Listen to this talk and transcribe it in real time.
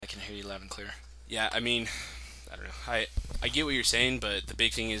hear you loud and clear. Yeah, I mean, I don't know. I get what you're saying, but the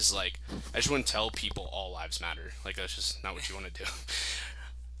big thing is like I just wouldn't tell people all lives matter. Like that's just not what you want to do.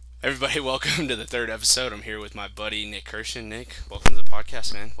 Everybody, welcome to the third episode. I'm here with my buddy Nick Kirshen. Nick, welcome to the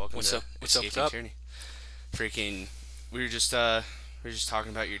podcast, man. Welcome What's to up? What's up? Escaping Tyranny. Freaking, we were just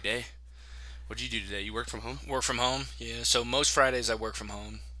talking about your day. What'd you do today? You work from home? Work from home. Yeah. So most Fridays I work from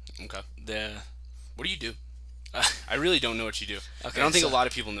home. Okay. What do you do? Uh, I really don't know what you do. Okay, I don't think so- a lot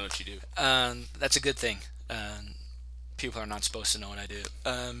of people know what you do. That's a good thing. People are not supposed to know what I do.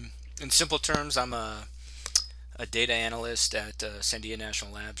 In simple terms, I'm a data analyst at Sandia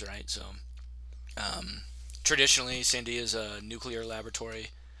National Labs, right? So traditionally, Sandia is a nuclear laboratory.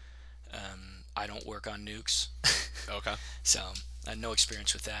 I don't work on nukes, Okay. so I have no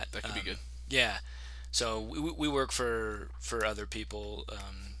experience with that. That could be good. Yeah. So we work for other people.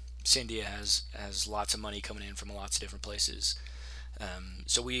 Sandia has lots of money coming in from lots of different places.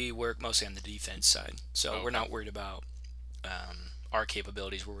 So we work mostly on the defense side. So Okay. we're not worried about our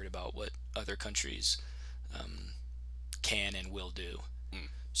capabilities. We're worried about what other countries can and will do. Mm.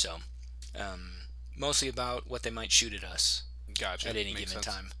 So mostly about what they might shoot at us Gotcha. at any Makes given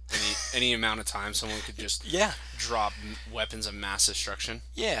sense. time. Any amount of time, someone could just Yeah. drop weapons of mass destruction.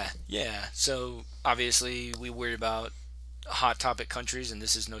 Yeah. So obviously we worry about hot topic countries, and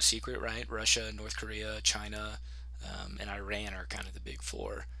this is no secret, right? Russia, North Korea, China, and Iran are kind of the big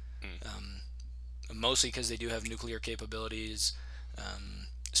four. Mostly because they do have nuclear capabilities,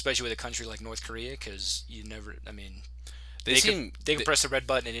 especially with a country like North Korea, because you never, I mean, they can press the red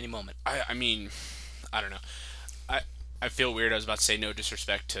button at any moment. I mean, I don't know. I feel weird. I was about to say no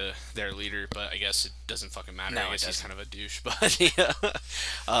disrespect to their leader, but I guess it doesn't fucking matter. No, I it guess he's doesn't. kind of a douche, but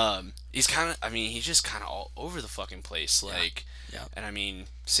yeah. He's kind of. I mean, he's just kind of all over the fucking place. Like, Yeah. and I mean,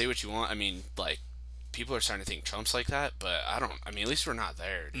 say what you want. I mean, like, people are starting to think Trump's like that, but I don't. I mean, at least we're not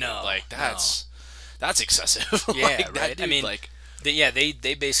there. Dude. No, like that's excessive. Yeah, Like, that right. I dude, mean, like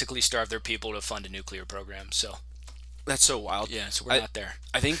they basically starve their people to fund a nuclear program. So that's so wild. yeah, so we're not there.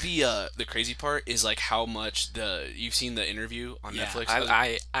 I think the crazy part is like how much you've seen the interview on Yeah, Netflix.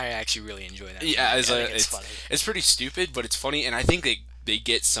 I actually really enjoy that. Yeah, I think it's funny. it's pretty stupid, but it's funny, and I think they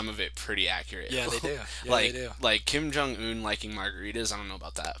get some of it pretty accurate. Yeah, they do. Yeah, like they do. like Kim Jong Un liking margaritas. I don't know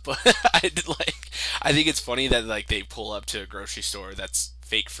about that, but I think it's funny that like they pull up to a grocery store that's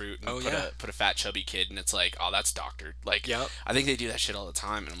fake fruit and Oh, put yeah. a fat chubby kid, and it's like, oh, that's doctored. Like, Yep. I think they do that shit all the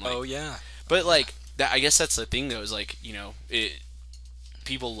time, and I'm like, Oh yeah. but like that. I guess that's the thing though. Is like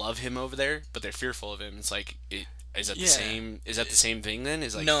people love him over there, but they're fearful of him. It's like is that the Yeah. same? Is that the same thing then?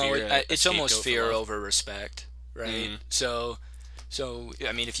 Is like No, fear a it's almost scapegoat for fear love? over respect, right? Mhm. So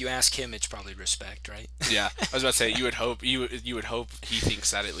I mean, if you ask him, it's probably respect, right? Yeah, I was about to say you would hope you would hope he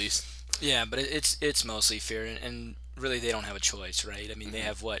thinks that at least. Yeah, but it's mostly fear, and really they don't have a choice, right? I mean, they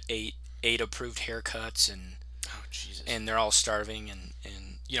have what eight approved haircuts, and Oh Jesus. they're all starving, and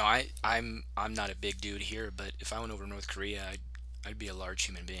you know I'm not a big dude here, but if I went over to North Korea, I'd be a large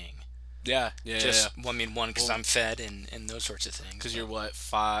human being. yeah, Just I mean, one because Well- I'm fed and those sorts of things. Because you're what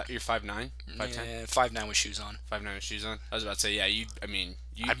 5? You're 5'9", 5'10", yeah, 5'9" with shoes on. 5'9" with shoes on. I was about to say yeah.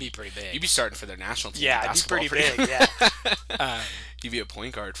 I'd be pretty big. You'd be starting for their national team. Yeah, in I'd be pretty basketball big. Yeah. You'd be a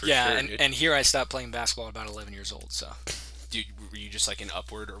point guard for Yeah, sure, dude. and here I stopped playing basketball at about 11 years old. So Dude, were you just like an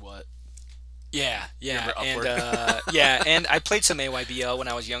upward or what? yeah, Remember and Upward? yeah, and I played some AYBL when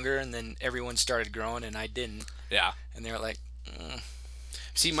I was younger, and then everyone started growing, and I didn't, Yeah. and they were like,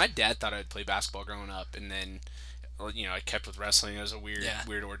 See, my dad thought I'd play basketball growing up, and then, I kept with wrestling. It was a weird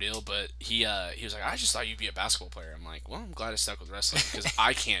ordeal. But he was like, I just thought you'd be a basketball player. I'm like, well, I'm glad I stuck with wrestling because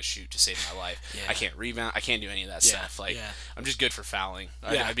I can't shoot to save my life. Yeah. I can't rebound. I can't do any of that Yeah, stuff. Like, yeah. I'm just good for fouling.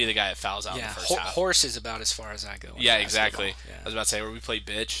 Yeah. I'd be the guy that fouls out in yeah, the first half. horse is about as far as I go. in Yeah, basketball. exactly. I was about to say where we played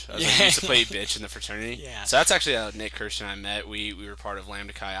bitch. I Yeah. used to play bitch in the fraternity. Yeah. So that's actually how Nick Kirshen and I met. We were part of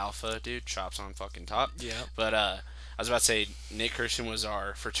Lambda Chi Alpha, dude. Chops on fucking top. Yeah. But I was about to say Nick Kirshen was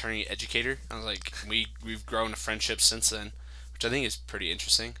our fraternity educator. I was like, we've grown a friendship since then, which I think is pretty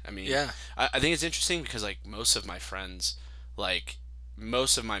interesting. I mean, Yeah. I think it's interesting because like most of my friends, like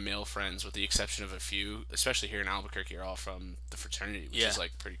most of my male friends, with the exception of a few, especially here in Albuquerque, are all from the fraternity, which Yeah. is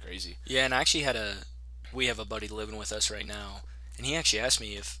like pretty crazy. Yeah, and I actually we have a buddy living with us right now, and he actually asked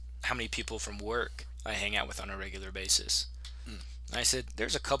me how many people from work I hang out with on a regular basis. And I said,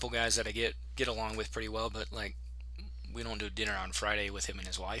 there's a couple guys that I get along with pretty well, but like we don't do dinner on Friday with him and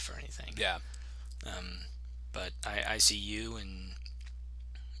his wife or anything. Yeah. But I see you and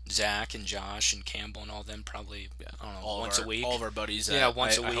Zach and Josh and Campbell and all them probably, I don't know, once a week. All of our buddies. Yeah,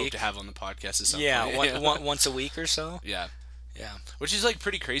 once a I hope week. to have on the podcast at some Yeah, point. once a week or so. Yeah. Yeah. Which is like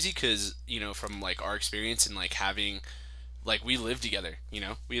pretty crazy because from like our experience and like having like we lived together.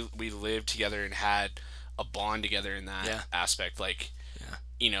 We lived together and had a bond together in that aspect. Like,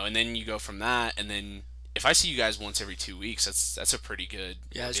 and then you go from that, and then if I see you guys once every 2 weeks, that's a pretty good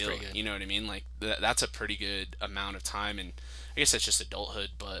that's deal. pretty good. You know what I mean? Like that's a pretty good amount of time, and I guess that's just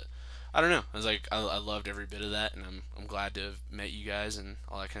adulthood. But I don't know. I was like, I loved every bit of that, and I'm glad to have met you guys and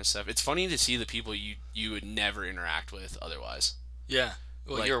all that kind of stuff. It's funny to see the people you would never interact with otherwise. Yeah.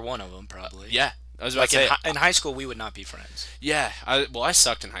 Well, like, you're one of them, probably. Yeah. I was about to say, in high school, we would not be friends. Yeah. I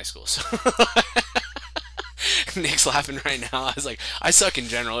sucked in high school, so Nick's laughing right now. I was like, I suck in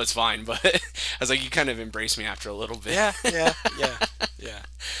general. It's fine, but I was like, you kind of embraced me after a little bit. Yeah.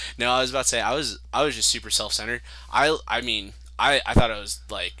 No, I was about to say, I was just super self-centered. I mean, I thought I was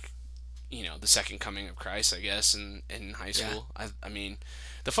like, the second coming of Christ, I guess, in high school. Yeah. I mean,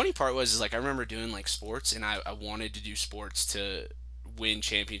 the funny part was like I remember doing like sports, and I wanted to do sports to win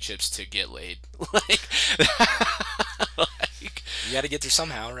championships to get laid. like you got to get there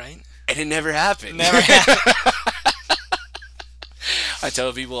somehow, right? And it never happened. I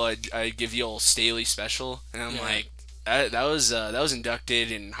tell people I give the old Staley special, and I'm like, that was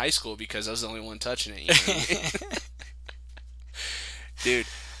inducted in high school because I was the only one touching it. Dude,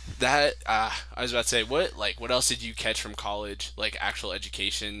 that I was about to say, what else did you catch from college, like actual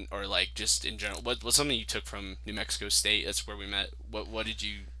education or like just in general? What's something you took from New Mexico State? That's where we met. What did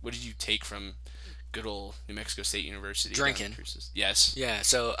you take from good old New Mexico State University? Drinking. Yes. Yeah.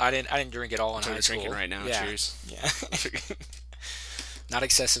 So I didn't drink it all in high school. Drinking right now. Yeah. Cheers. Yeah. Not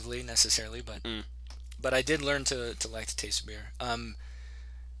excessively necessarily, but I did learn to like the taste of beer.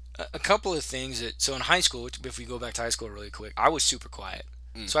 A couple of things so in high school, if we go back to high school really quick, I was super quiet.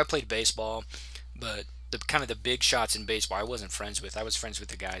 So I played baseball, but the big shots in baseball I wasn't friends with. I was friends with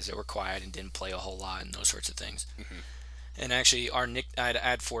the guys that were quiet and didn't play a whole lot and those sorts of things. Mm-hmm. And actually, I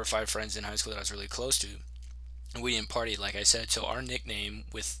had 4 or 5 friends in high school that I was really close to, and we didn't party, like I said. So our nickname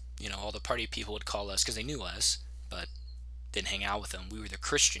with all the party people would call us, because they knew us, but didn't hang out with them. We were the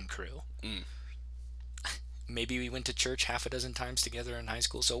Christian crew. Maybe we went to church half a dozen times together in high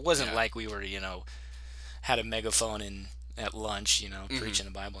school, so it wasn't like we were had a megaphone at lunch, preaching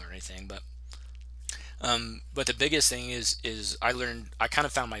the Bible or anything. But the biggest thing is I kind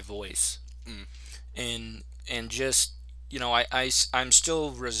of found my voice, and just I'm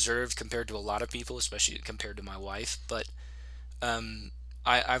still reserved compared to a lot of people, especially compared to my wife. But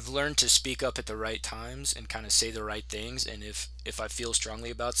I've learned to speak up at the right times and kind of say the right things. And if I feel strongly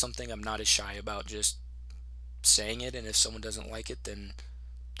about something, I'm not as shy about just saying it. And if someone doesn't like it, then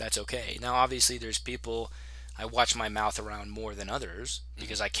that's okay. Now, obviously, there's people I watch my mouth around more than others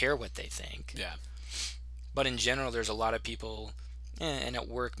because I care what they think. Yeah. But in general, there's a lot of people, and at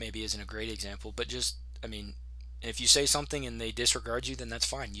work maybe isn't a great example, but just, if you say something and they disregard you, then that's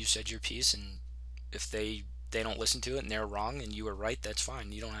fine. You said your piece, and if they don't listen to it and they're wrong and you were right, that's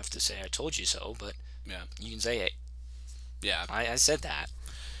fine. You don't have to say I told you so, but you can say it. Yeah. I said that.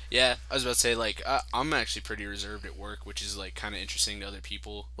 Yeah, I was about to say, like, I'm actually pretty reserved at work, which is, like, kind of interesting to other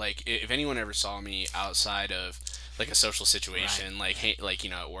people. Like, if anyone ever saw me outside of, like, a social situation, like, hey, like,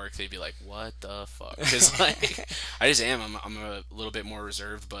 at work, they'd be like, what the fuck? Because, like, I just am. I'm a little bit more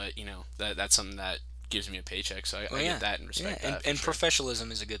reserved, but, that's something that gives me a paycheck, so I get that and respect that. And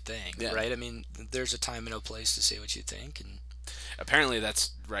professionalism is a good thing, right? There's a time and a place to say what you think, and apparently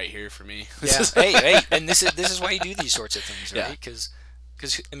that's right here for me. Yeah, hey, and this is why you do these sorts of things, right? Because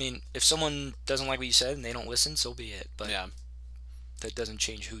if someone doesn't like what you said and they don't listen, so be it. But that doesn't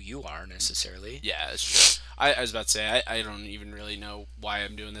change who you are necessarily. Yeah, that's true. I was about to say, I don't even really know why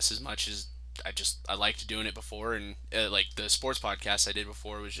I'm doing this as much as I liked doing it before, and like the sports podcast I did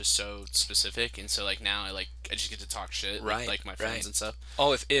before was just so specific, and so like now I just get to talk shit with like my friends and stuff.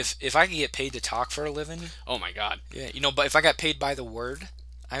 Oh, if I could get paid to talk for a living, oh my god. Yeah, but if I got paid by the word,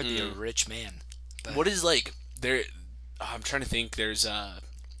 I would be a rich man. But what is like there? I'm trying to think. There's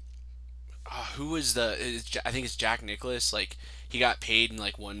who was I think it's Jack Nicklaus. Like he got paid in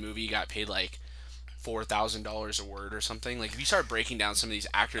like one movie. He got paid like $4,000 a word or something. Like if you start breaking down some of these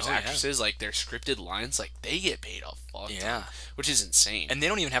actresses, like their scripted lines, like they get paid a fuck ton, which is insane. And they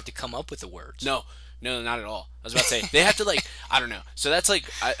don't even have to come up with the words. No, not at all. I was about to say they have to like I don't know. So that's like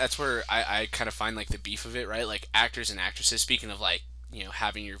that's where I kind of find like the beef of it, right? Like actors and actresses. Speaking of like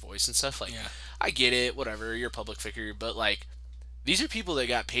having your voice and stuff, like I get it, whatever. You're a public figure, but like these are people that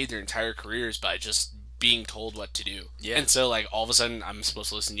got paid their entire careers by just being told what to do. Yeah. And so like all of a sudden I'm supposed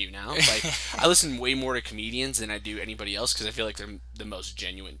to listen to you now. Like I listen way more to comedians than I do anybody else because I feel like they're the most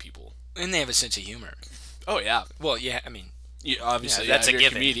genuine people. And they have a sense of humor. Oh yeah. Well, obviously that's a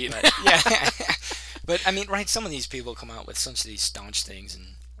given. Comedian. But, but right, some of these people come out with some of these staunch things, and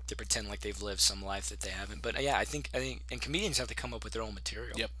to pretend like they've lived some life that they haven't. But yeah, I think, and comedians have to come up with their own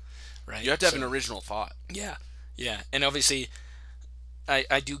material. Yep. Right. You have to have an original thought. Yeah. Yeah. And obviously,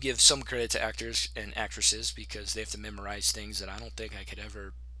 I do give some credit to actors and actresses because they have to memorize things that I don't think I could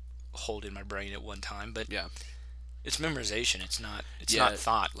ever hold in my brain at one time. But Yeah. it's memorization. It's not Yeah. not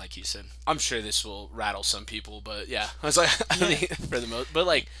thought, like you said. I'm sure this will rattle some people, but yeah, I was like, I mean, for the most, but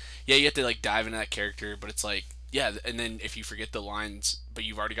like, yeah, you have to like dive into that character, but it's like, yeah, and then if you forget the lines, but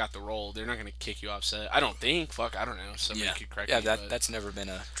you've already got the role, they're not gonna kick you off set. I don't think. Fuck, I don't know. Somebody Yeah. could correct Yeah, me. that's never been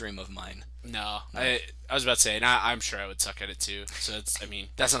a dream of mine. No, I was about to say, and I'm sure I would suck at it too. So it's, I mean,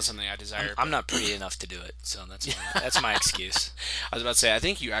 that's not something I desire. I'm not pretty enough to do it, so that's my excuse. I was about to say, I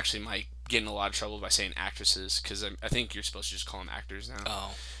think you actually might get in a lot of trouble by saying actresses, because I think you're supposed to just call them actors now.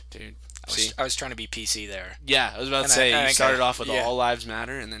 Oh, Dude. I was trying to be PC there. Yeah, I was about to And say, you started off with yeah. all lives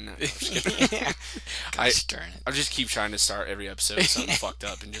matter, and then Gosh darn it. I just keep trying to start every episode with something fucked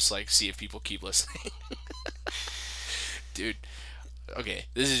up and just like see if people keep listening. Dude, okay,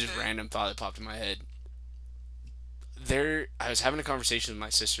 this is just random thought that popped in my head. I was having a conversation with my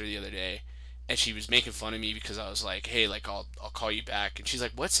sister the other day, and she was making fun of me because I was like, "Hey, like I'll call you back," and she's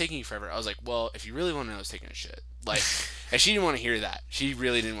like, "What's taking you forever?" I was like, "Well, if you really want to know, I was taking a shit." Like, and she didn't want to hear that. She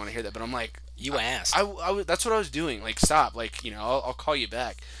really didn't want to hear that. But I'm like, You asked. that's what I was doing. Like, stop. Like, I'll call you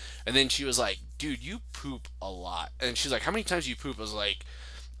back. And then she was like, "Dude, you poop a lot." And she's like, "How many times do you poop?" I was like,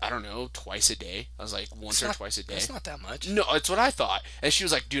 "I don't know, twice a day." I was like, once or twice a day. That's not that much. No, that's what I thought. And she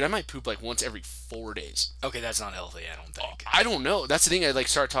was like, "Dude, I might poop like once every 4 days." Okay, that's not healthy, I don't think. I don't know. That's the thing. I like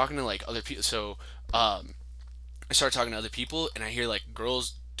start talking to like other people. So, I started talking to other people, and I hear like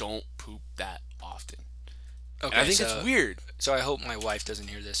girls don't poop that often. Okay, And I think it's weird. So I hope my wife doesn't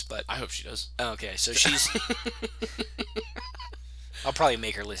hear this, but I hope she does. okay, so she's. I'll probably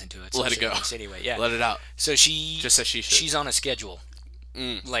make her listen to it. Let it go. Anyway, yeah. Let it out. So she Just as she should. She's on a schedule,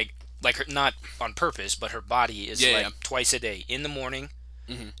 like her, not on purpose, but her body is twice a day in the morning,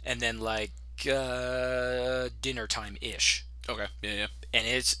 and then like dinner time ish. Okay. Yeah. And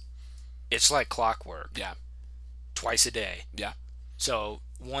it's like clockwork. Yeah. Twice a day. Yeah. So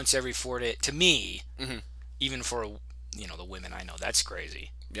once every 4 days. To me, even for the women I know, that's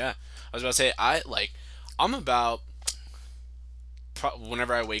crazy. Yeah. I was about to say I'm about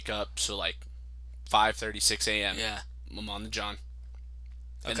whenever I wake up, so like 5:30, 6 a.m. Yeah. I'm on the John.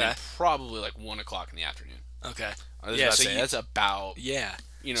 And Okay. then probably like 1 o'clock in the afternoon. Okay. I was about to say, that's about. Yeah.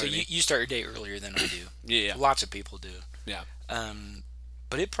 You know So what I mean? you start your day earlier than I do. Yeah. Lots of people do. Yeah.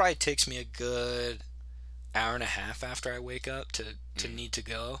 But it probably takes me a good hour and a half after I wake up to need to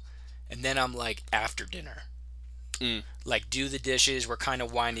go, and then I'm like after dinner. Like do the dishes. We're kind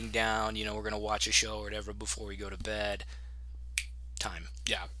of winding down. We're gonna watch a show or whatever before we go to bed. Time.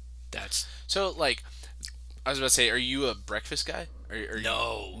 Yeah. That's So like, I was about to say, are you a breakfast guy?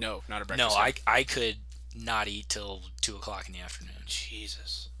 No. No, not a breakfast. No, guy. I could not eat till 2 o'clock in the afternoon.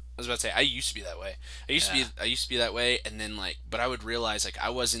 Jesus. I was about to say, I used to be that way. I used to be that way, and then like, but I would realize like I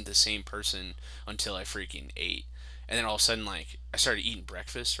wasn't the same person until I freaking ate, and then all of a sudden like I started eating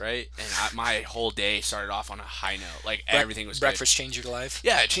breakfast, right, and my whole day started off on a high note. Like everything was breakfast good. changed your life.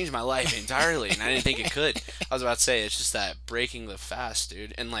 Yeah, it changed my life entirely, and I didn't think it could. I was about to say, it's just that breaking the fast,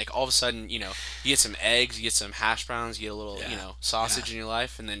 dude, and like all of a sudden, you get some eggs, you get some hash browns, you get a little, sausage in your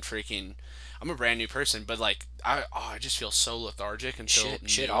life, and then freaking. I'm a brand new person, but like I just feel so lethargic until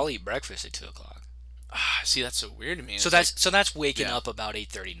Shit, I'll eat breakfast at 2 o'clock. See, that's so weird to me. So that's waking up about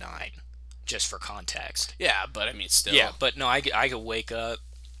 8:39, just for context. Yeah, but I mean still. Yeah, but no, I could wake up.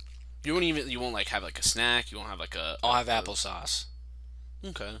 You won't like have like a snack. You won't have like a. I'll have applesauce.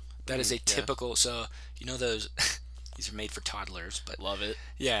 Okay. That is a typical. So those. These are made for toddlers, but love it.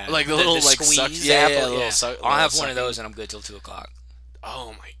 Yeah, like the little like squeeze suck. apple. Yeah, I'll have one of those, and I'm good till 2 o'clock.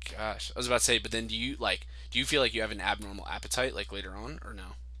 Oh my gosh! I was about to say, but then do you feel like you have an abnormal appetite like later on or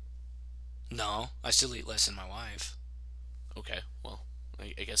no? No, I still eat less than my wife. Okay, well,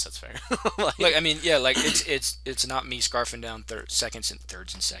 I guess that's fair. like I mean, yeah, like it's not me scarfing down seconds and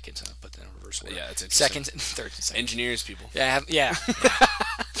thirds and seconds. I'll put that in reverse order. Yeah, it's interesting. Seconds and thirds and seconds. Engineers, people. Yeah.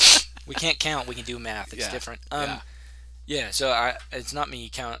 We can't count. We can do math. It's different. Yeah. So it's not me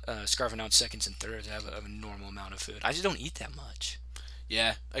scarfing down seconds and thirds. I have a normal amount of food. I just don't eat that much.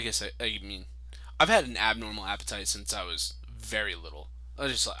 Yeah, I guess I mean, I've had an abnormal appetite since I was very little. I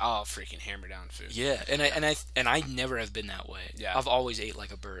was just like, I'll freaking hammer down food. Yeah, and I never have been that way. Yeah, I've always ate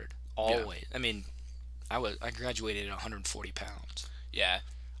like a bird. Always. Yeah. I mean, I graduated at 140 pounds. Yeah.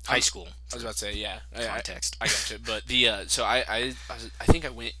 High school. I was about to say, yeah. Context. I got you. But so I think I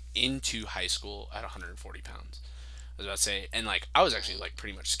went into high school at 140 pounds. I was about to say, and like I was actually like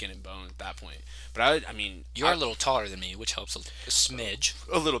pretty much skin and bone at that point. But I mean, You're a little taller than me, which helps a smidge.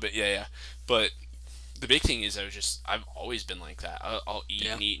 a little bit, yeah, yeah. But the big thing is I've always been like that. I'll eat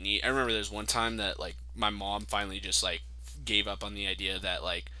Yeah. and eat and eat. I remember there's one time that like my mom finally just like gave up on the idea that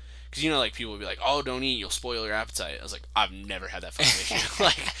like, because like people would be like, oh, don't eat, you'll spoil your appetite. I was like, I've never had that fucking issue.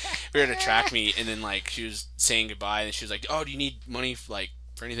 Like we were at a track meet and then like she was saying goodbye and she was like, oh, do you need money for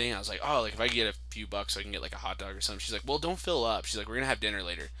anything? I was like, oh, like if I could get a few bucks so I can get like a hot dog or something. She's like, well, don't fill up. She's like, we're gonna have dinner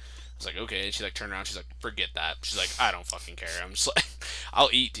later. I was like, okay. And she like turned around. She's like, forget that. She's like, I don't fucking care. I'm just like, I'll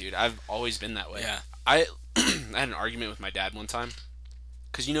eat, dude. I've always been that way. Yeah. I I had an argument with my dad one time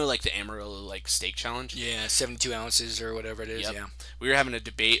because like the Amarillo like steak challenge. Yeah, 72 ounces or whatever it is. Yep. Yeah. We were having a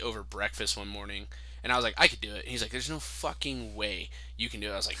debate over breakfast one morning, and I was like, I could do it. And he's like, there's no fucking way you can do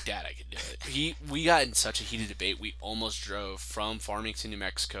it. I was like, Dad, I could do it. We got in such a heated debate. We almost drove from Farmington, New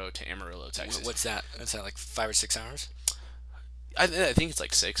Mexico to Amarillo, Texas. What's that? What's that, like 5 or 6 hours? I think it's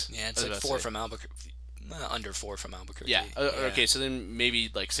like 6. Yeah, it's like 4 from Albuquerque. Under 4 from Albuquerque. Yeah. Okay, so then maybe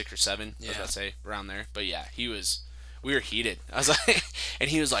like 6 or 7. I was Yeah. about to say around there. But yeah, we were heated. I was like, and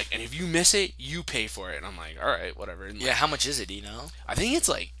he was like, and if you miss it, you pay for it. And I'm like, all right, whatever. And Yeah, like, how much is it, do you know? I think it's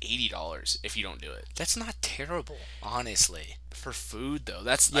like $80 if you don't do it. That's not terrible, honestly. For food though,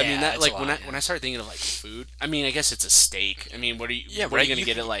 that's Yeah, I mean that it's like a when lot, I when I started thinking of like food, I mean I guess it's a steak. I mean, what are you right, gonna you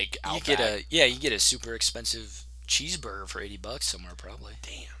get could- at like You Outback? get a super expensive cheeseburger for $80 somewhere, probably.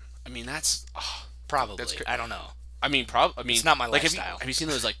 Damn. I mean that's Probably. That's I don't know. I mean It's not my like lifestyle. have you seen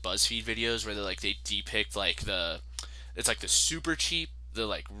those like BuzzFeed videos where they depict like it's like the super cheap, the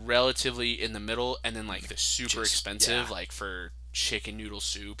like relatively in the middle, and then like the super expensive yeah. like for chicken noodle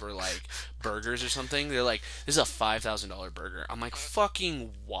soup or like burgers or something. They're like, this is a $5,000 burger. I'm like,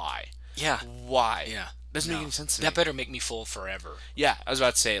 fucking why? Yeah. Why? Yeah. Doesn't make No. any sense to me. That better make me full forever. Yeah, I was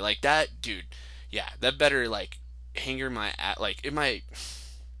about to say like that, dude. Yeah, that better like hanger my like it might.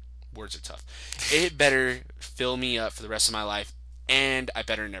 Words are tough. It better fill me up for the rest of my life, and I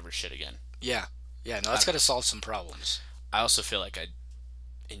better never shit again. Yeah. Yeah, no, that's got to solve some problems. I also feel like I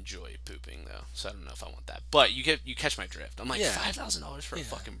enjoy pooping though, so I don't know if I want that. But you catch my drift. I'm like, Yeah. $5,000 for a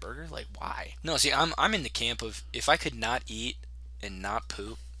fucking burger? Like, why? No, see, I'm in the camp of if I could not eat and not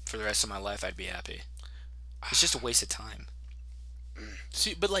poop for the rest of my life, I'd be happy. It's just a waste of time.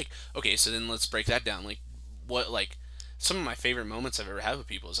 See, but like, okay, so then let's break that down. Like, what like some of my favorite moments I've ever had with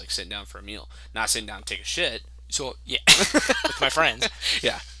people is like sitting down for a meal, not sitting down to take a shit. So, yeah, with my friends.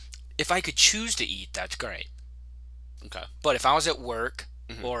 Yeah. If I could choose to eat, that's great. Okay. But if I was at work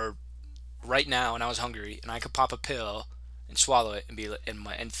or right now and I was hungry and I could pop a pill and swallow it and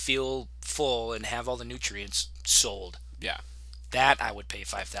and feel full and have all the nutrients, sold. Yeah. That I would pay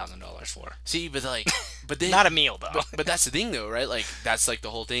 $5,000 for. See, but like, but then Not a meal though. but that's the thing though, right? Like that's like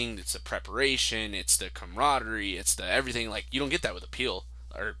the whole thing. It's the preparation, it's the camaraderie, it's the everything. Like you don't get that with a pill.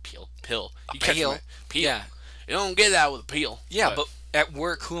 You catch pill? my peel. Yeah. You don't get that with a peel. Yeah, but at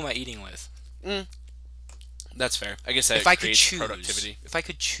work, who am I eating with? that's fair. I guess that If I could creates choose, productivity. if I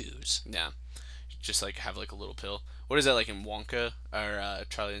could choose, Yeah, just like have like a little pill. What is that like in Wonka or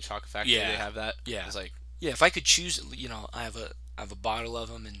Charlie and the Chocolate Factory? Yeah. They have that. Yeah. It's like yeah, if I could choose, I have a bottle of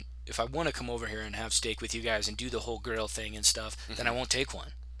them, and if I want to come over here and have steak with you guys and do the whole grill thing and stuff, then I won't take one.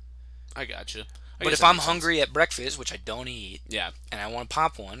 I got you. But if I'm hungry at breakfast, which I don't eat, yeah, and I want to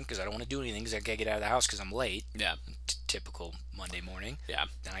pop one because I don't want to do anything because I gotta get out of the house because I'm late, yeah, typical Monday morning, yeah.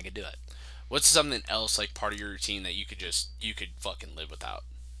 then I could do it. What's something else like part of your routine that you could fucking live without?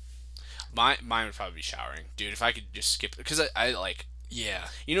 Mine would probably be showering, dude. If I could just skip, because I like, Yeah,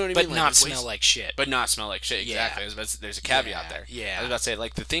 you know what I but mean, not like, smell like shit. but not smell like shit. Yeah. Exactly. There's a caveat Yeah, there. yeah. I was about to say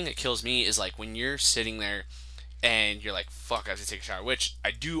like the thing that kills me is like when you're sitting there and you're like, fuck, I have to take a shower, which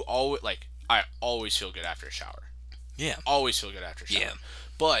I do always like. I always feel good after a shower. Yeah, Always feel good after a shower. Yeah.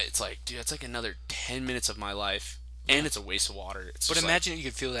 But it's like, dude, it's like another 10 minutes of my life, and it's a waste of water. It's but just imagine you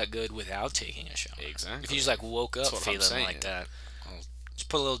could feel that good without taking a shower. Exactly. If you just like woke up That's what I'm feeling saying. like that, well, just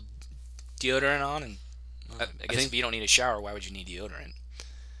put a little deodorant on, and I guess think- if you don't need a shower, why would you need deodorant?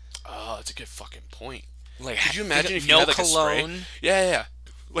 oh, that's a good fucking point. Like, Could you imagine if you no had like a spray? cologne? Yeah.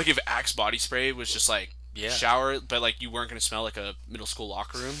 Like if Axe body spray was just like Yeah. shower, but like you weren't gonna smell like a middle school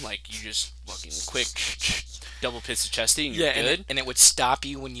locker room. Like you just fucking quick double pits of chesty and you're Yeah, good. and it would stop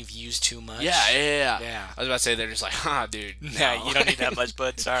you when you've used too much. Yeah. Yeah. I was about to say they're just like, dude. Yeah, no." you don't need that much,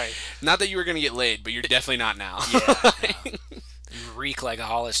 bud. Sorry. Not that you were gonna get laid, but you're definitely not now. Yeah. You reek like a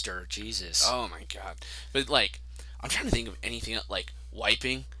Hollister. Jesus. Oh my god. But like, I'm trying to think of anything else, like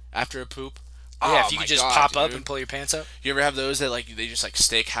wiping after a poop. Yeah, Oh if you my could just God, pop up dude. and pull your pants up. You ever have those that like they just like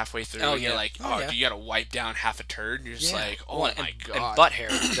stick halfway through? Oh, and you're yeah. like, Oh, oh, yeah. dude, you gotta wipe down half a turd. And you're just like, oh Well, my and, god. And butt hair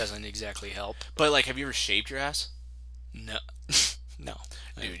doesn't exactly help. But like, have you ever shaved your ass? No, no,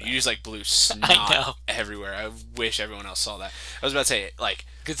 Dude, you just like blew snot I know. everywhere. I wish everyone else saw that. I was about to say, like,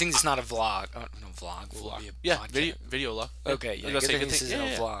 Good thing it's not a vlog. Oh, no, vlog. What would be a yeah, podcast? video log. Okay, yeah. I was Good about to say, thing this isn't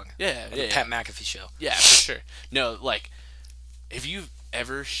yeah, a vlog. Yeah, Like yeah, a Pat McAfee show. yeah, for sure. No, like, have you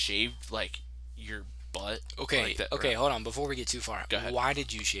ever shaved like your butt? Okay, like that, okay. Hold on. Before we get too far, Go ahead. why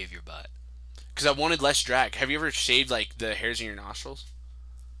did you shave your butt? Because I wanted less drag. Have you ever shaved like the hairs in your nostrils?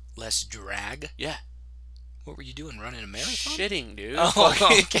 Less drag? Yeah. What were you doing? Running a marathon? Shitting, dude. Oh,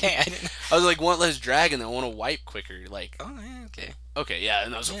 Fucking- okay. I didn't. I was like, want less drag, and then I want to wipe quicker. Like, Oh, yeah, okay. okay, yeah,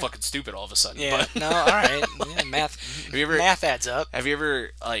 and that was so Yeah. fucking stupid all of a sudden. Yeah. But No. All right. Yeah, math. Have you ever- math adds up. have you ever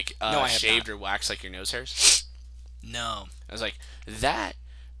like No, I have shaved or waxed like your nose hairs? No. I was like, that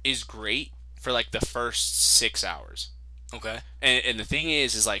is great for like the first 6 hours. Okay. And the thing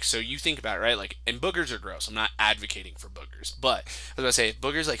is like, so you think about it, right? Like, and boogers are gross. I'm not advocating for boogers, but I was about to say, if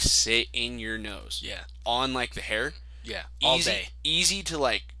boogers like sit in your nose, Yeah. on like the hair, Yeah. All easy, day. easy to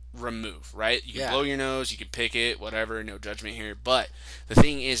like remove, right? You can Yeah. blow your nose, you can pick it, whatever, no judgment here. But the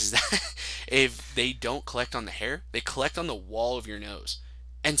thing is that if they don't collect on the hair, they collect on the wall of your nose,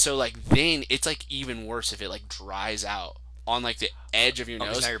 and so like then it's like even worse if it like dries out on like the edge of your Oh,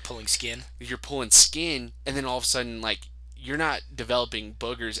 'cause nose. now you're pulling skin. You're pulling skin, and then all of a sudden like you're not developing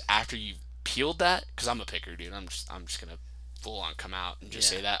boogers after you've peeled that. Because I'm a picker, dude. I'm just gonna full on come out and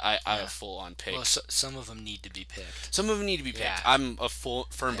just Yeah. say that I Yeah. have full on pick. Well, some of them need to be picked. Some of them need to be picked. Yeah. I'm a firm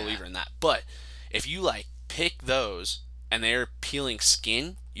Yeah. believer in that. But if you like pick those and they're peeling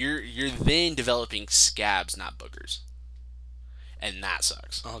skin, you're then developing scabs, not boogers, and that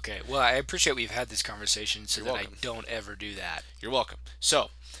sucks. Okay. Well, I appreciate we've had this conversation so You're that welcome. I don't ever do that. You're welcome. So,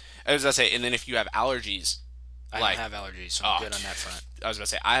 as I say, and then if you have allergies, I like, don't have allergies, so I'm oh, good on that front. I was about to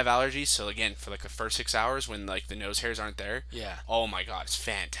say I have allergies. So again, for like the first 6 hours when like the nose hairs aren't there, Yeah. oh my god, it's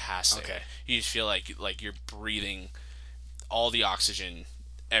fantastic. Okay. You just feel like you're breathing all the oxygen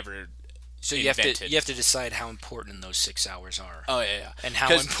ever. So you have invented. to decide how important those 6 hours are, Oh yeah. and how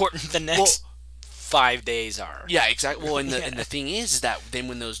 'Cause- important the next 5 days are. Yeah, exactly. Well, and the Yeah. and the thing is that then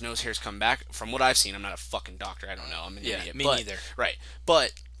when those nose hairs come back, from what I've seen, I'm not a fucking doctor. I don't know. I'm an Yeah, idiot. me but, neither. Right.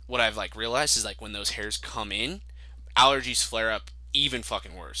 But what I've like realized is like when those hairs come in, allergies flare up even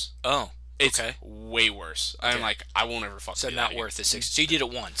fucking worse. Oh. It's Okay. way worse. I'm Okay. like, I won't ever fucking So do not that worth the 6. So you did it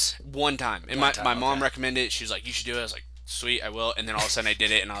once. one time. And One my time, mom okay. recommended it. She was like, you should do it. I was like, sweet, I will. And then all of a sudden I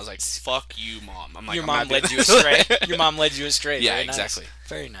did it, and I was like, fuck you, mom. I'm like, Your I'm mom not doing led you this. astray. Your mom led you astray. Yeah, Very nice. exactly.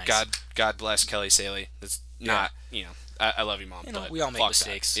 Very nice. God bless Kelly Saley. It's not, you know, I love you, mom. You know, but we all make fuck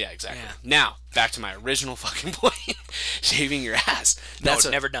mistakes. That. Yeah, exactly. Yeah. Now, back to my original fucking point. Shaving your ass. No, That's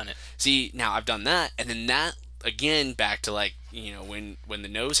never done it. See, now I've done that, and then that, again, back to like, you know, when the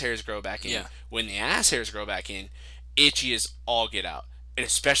nose hairs grow back in, Yeah. when the ass hairs grow back in, itchy as all get out. And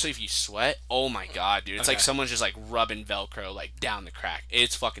especially if you sweat, oh my god, dude. It's like Okay. someone's just like rubbing Velcro like down the crack.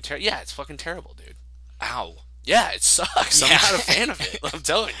 It's fucking terrible. Yeah, it's fucking terrible, dude. Ow. Yeah, it sucks. Yeah. I'm not a fan of it. I'm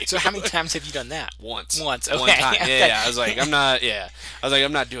telling you. So how many times have you done that? Once. Once, One okay. time. Yeah. I was like, I'm not. Yeah. I was like,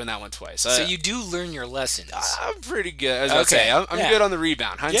 I'm not doing that one twice. So you do learn your lessons. I'm pretty good. I was about to Okay, say, I'm yeah. good on the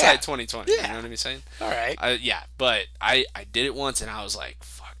rebound. Hindsight Yeah. 2020. You Yeah. know what I'm saying? All right. Yeah, but I did it once, and I was like,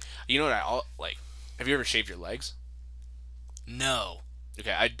 fuck. You know what like? Have you ever shaved your legs? No.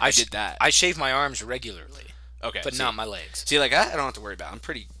 Okay, I did that. I shave my arms regularly, Okay, but see- not my legs. See, like I don't have to worry about it. I'm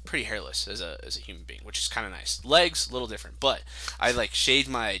pretty hairless as a human being, which is kind of nice. Legs, a little different, but I like shaved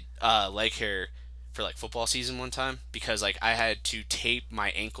my leg hair for like football season one time because like I had to tape my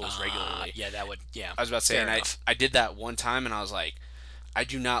ankles regularly. Yeah, that would. Yeah. I was about to say, fair and enough. I did that one time, and I was like, I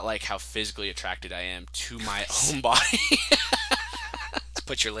do not like how physically attracted I am to my own body.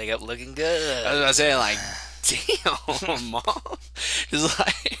 Put your leg up, looking good. I was about to say, like, damn, mom, just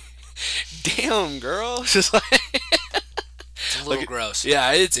like, damn, girl, just like, It's a little Look, gross.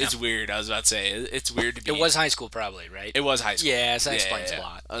 yeah, it's weird. I was about to say, it's weird to be. It was high school, probably, right? It was high school. Yeah, so that explains a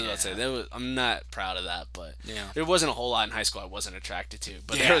lot. I was about to say Yeah. that was, I'm not proud of that, but Yeah. there wasn't a whole lot in high school I wasn't attracted to.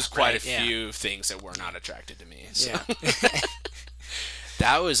 But Yeah, there was quite right, a yeah. few things that were not attracted to me. So. Yeah.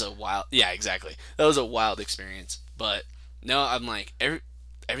 That was a wild. Yeah, exactly. That was a wild experience. But no, I'm like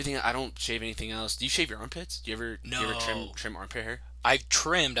everything. I don't shave anything else. Do you shave your armpits? Do you ever No. trim armpit hair? I've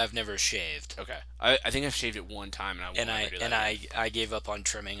trimmed. I've never shaved. Okay, I think I've shaved it one time, and I won't ever do that again. I gave up on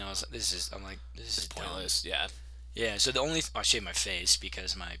trimming. I was like, this is dumb. Pointless. Yeah, Yeah. So the only I shave my face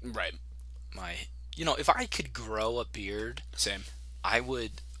because right. my if I could grow a beard, Same. I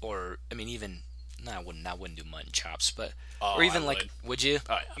would. Or I mean, even no, I wouldn't do mutton chops, but Oh, or even I like would you?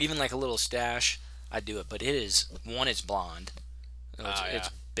 Oh, yeah. Even like a little stash, I'd do it. But it is one, it's blonde. So it's, Oh, yeah. it's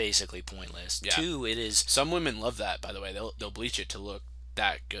basically pointless. Yeah. Two, it is Some women love that. By the way, they'll bleach it to look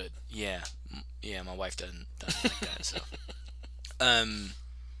that good. Yeah, yeah. My wife doesn't like that. So, um,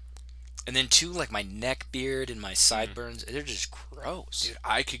 and then too, like my neck beard and my sideburns, they're just gross. Dude,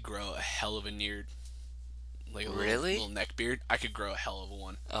 I could grow a hell of a beard, like a Really? little neck beard. I could grow a hell of a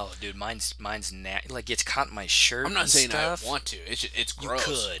one. Oh, dude, mine's like gets caught in my shirt. I'm not and saying stuff. I want to. It's You gross.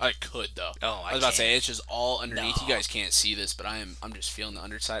 could. I could though. Oh, I was about to say can't. it's just all underneath. No. You guys can't see this, but I'm just feeling the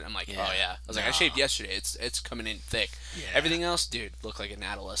underside. I'm like, Yeah. oh yeah. I was like, I No. shaved yesterday. It's coming in thick. Yeah. Everything else, dude, look like an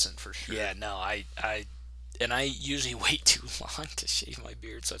adolescent for sure. Yeah, no, and I usually wait too long to shave my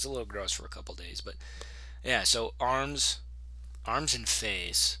beard, so it's a little gross for a couple days. But yeah, so arms and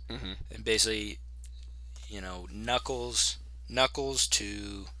face, Mhm. and basically, knuckles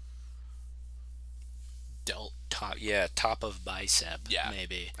to Delt. top of bicep, Yeah.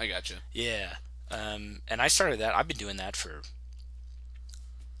 maybe. I gotcha. Yeah, and I started that. I've been doing that for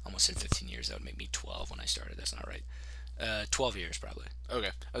almost in 15 years. That would make me 12 when I started. That's not right. 12 years probably.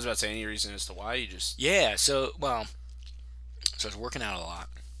 Okay. I was about to say any reason as to why you just. Yeah, so I was working out a lot,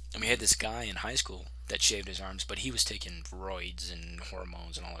 and we had this guy in high school that shaved his arms, but he was taking roids and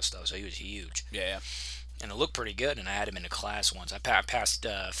hormones and all this stuff, so he was huge, Yeah. and it looked pretty good. And I had him in a class once. I passed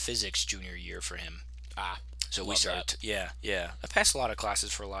physics junior year for him, so we love started. that. Yeah. I passed a lot of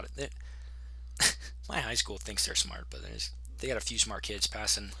classes for a lot of. My high school thinks they're smart, but they got a few smart kids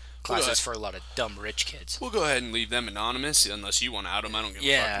passing classes for a lot of dumb rich kids. We'll go ahead and leave them anonymous unless you want to out them. I don't give a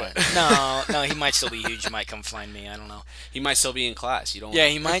Yeah, fuck. But no, he might still be huge. He might come find me. I don't know. he might still be in class. You don't. Yeah,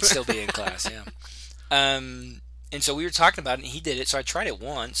 he might still be in class. Yeah. And so we were talking about it, and he did it. So I tried it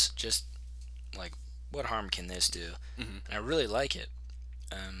once, just like, what harm can this do? Mhm. And I really like it.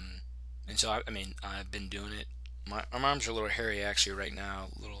 And so I mean, I've been doing it. My arms are a little hairy actually right now,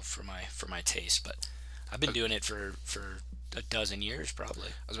 a little for my taste, but I've been doing it for a dozen years probably.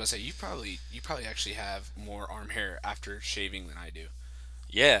 I was about to say you probably actually have more arm hair after shaving than I do.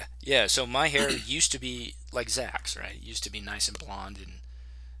 Yeah. So my hair used to be like Zach's, right? It used to be nice and blonde, and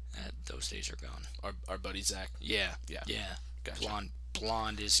those days are gone. Our buddy Zach. Yeah. Gotcha.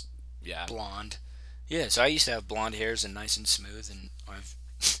 Blonde is Yeah. blonde. Yeah. So I used to have blonde hairs and nice and smooth, and I've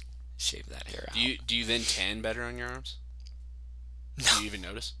shaved that hair out. Do you then tan better on your arms? No. Do you even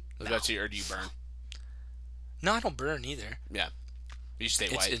notice? I was No. about to say, or do you burn? No, I don't burn either. Yeah. You stay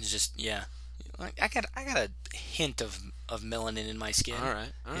It's, white. it's just Like I got a hint of melanin in my skin. All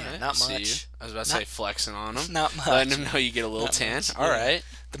right. Yeah, I not see much. you. I was about to Not- say flexing on them. Not much. Letting them know you get a little Not tan. much, All yeah. right.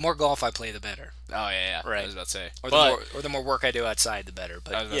 The more golf I play, the better. Oh yeah. Right. I was about to say. Or But the more work I do outside, the better.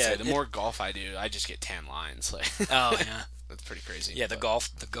 But I was about to say the it- more golf I do, I just get tan lines. Like Oh yeah. that's pretty crazy. Yeah, the But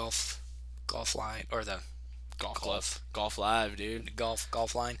golf line, or the golf live, dude.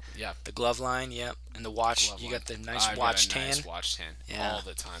 golf line, Yeah. the glove line, yeah, and the watch. Glove You line. got the nice I've watch got a tan. Nice watch tan. Yeah. All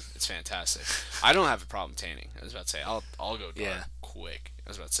the time. It's fantastic. I don't have a problem tanning. I was about to say I'll go dark Yeah. quick. I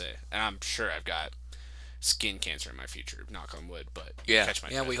was about to say, and I'm sure I've got skin cancer in my future. Knock on wood, but Yeah, catch my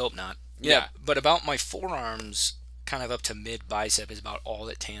yeah, drift. we hope not. Yeah. Yeah, but about my forearms, kind of up to mid bicep, is about all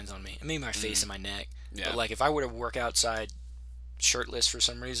that tans on me. I mean, my face and my neck. Yeah. But like, if I were to work outside shirtless for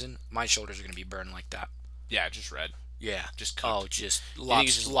some reason, my shoulders are gonna be burned like that. Yeah, just red. Yeah. Just cooked. Oh, just You think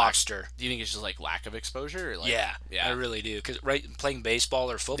it's lobster. just lobster. Do you think it's just like lack of exposure? Or like, Yeah, Yeah. I really do. Because playing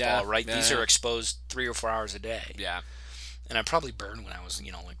baseball or football, Yeah, right? yeah, These yeah. are exposed 3 or 4 hours a day, Yeah. and I probably burned when I was,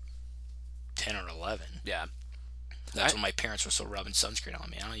 like 10 or 11. Yeah. That's when my parents were still rubbing sunscreen on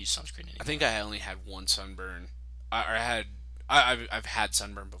me. I don't use sunscreen anymore. I think I only had one sunburn. I've had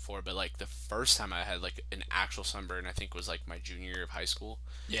sunburn before, but like the first time I had like an actual sunburn, I think was like my junior year of high school,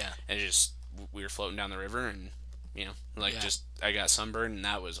 Yeah. and we were floating down the river, and Yeah. just I got sunburned, and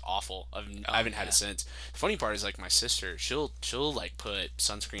that was awful. I haven't had yeah. it since. The funny part is like my sister, she'll like put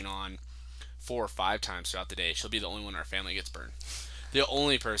sunscreen on 4 or 5 times throughout the day. She'll be the only one in our family gets burned. The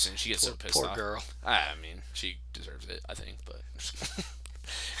only person she gets so pissed Poor off. girl. I mean, she deserves it, I think, but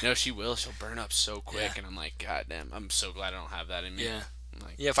no, she will. She'll burn up so quick, Yeah. and I'm like, God damn, I'm so glad I don't have that in me. Yeah. I'm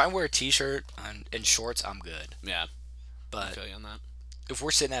like, Yeah, if I wear a t-shirt and shorts, I'm good. yeah, I But feel you on that. if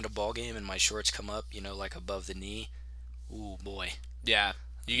we're sitting at a ball game and my shorts come up, like above the knee, ooh boy. Yeah,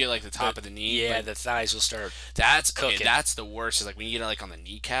 you get like the top of the knee. Yeah, like, the thighs will start. that's cooking. okay. That's the worst. Is like when you get it like on the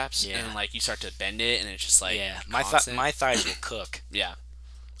kneecaps, Yeah. and like you start to bend it, and it's just like Yeah, constant. my thighs will cook. Yeah,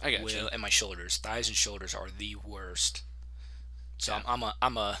 I got you. And my shoulders, thighs and shoulders are the worst. So Yeah.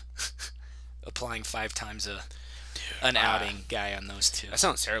 I'm a applying 5 times an outing guy on those two. That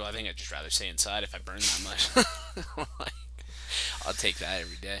sounds terrible. I think I'd just rather stay inside if I burn that much. Like, I'll take that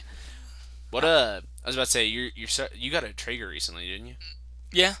every day. What I was about to say, you got a Traeger recently, didn't you?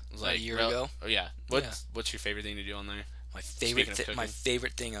 Yeah, It was like a year ago. Oh yeah. What's your favorite thing to do on there? My Speaking favorite of my cooking.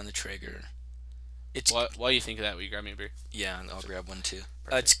 favorite thing on the Traeger It's While you think of that, will you grab me a beer? Yeah, I'll grab one too.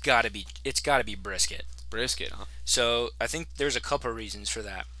 Perfect. It's gotta be brisket. Brisket, huh? So I think there's a couple of reasons for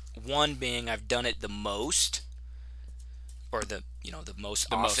that. One being I've done it the most, or the most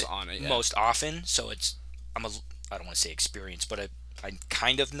The often, most on it, yeah. most often. So I'm a I don't want to say experienced, but I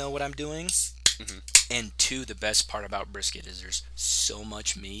kind of know what I'm doing. Mm-hmm. And two, the best part about brisket is there's so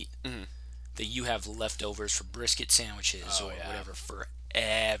much meat Mm-hmm. that you have leftovers for brisket sandwiches Oh, or yeah. whatever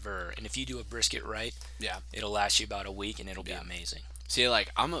forever. And if you do a brisket right, Yeah. it'll last you about a week and it'll be Yeah. amazing. See, like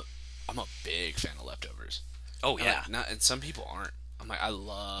I'm a big fan of leftovers. Oh And, yeah, like, not, and some people aren't. I'm like, I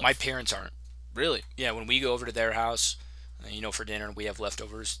love. my parents aren't. Really? Yeah, when we go over to their house, for dinner and we have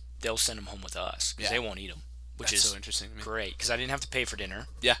leftovers, they'll send them home with us because Yeah. they won't eat them, which That's is so interesting to me. great because I didn't have to pay for dinner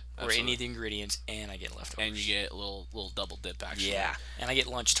Yeah. or Absolutely. any of the ingredients, and I get leftovers. And you get a little double dip actually. Yeah, and I get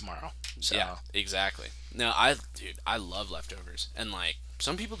lunch tomorrow. So Yeah, exactly. No, I love leftovers, and like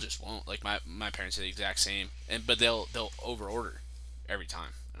some people just won't. Like my parents are the exact same, but they'll over order every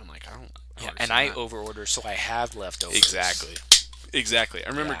time, and I'm like, I don't yeah, and understand I that. over order, so I have leftovers. Exactly. I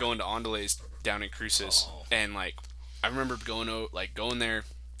remember Yeah. going to Andale's down in Cruces, Oh. and like I remember going there,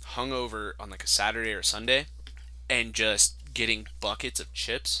 hungover on like a Saturday or Sunday, and just getting buckets of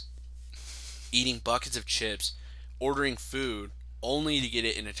chips, eating buckets of chips, ordering food only to get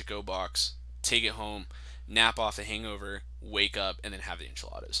it in a to-go box, take it home, nap off the hangover, wake up, and then have the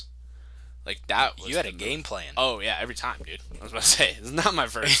enchiladas. Like that was You had the a game plan. Oh yeah, every time, dude. I was about to say it's not my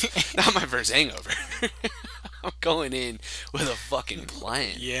first, not my first hangover. I'm going in with a fucking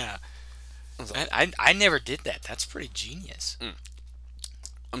plan. Yeah, I was like, I never did that. That's pretty genius.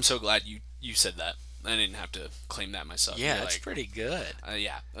 I'm so glad you said that. I didn't have to claim that myself. Yeah, You're that's like, pretty good.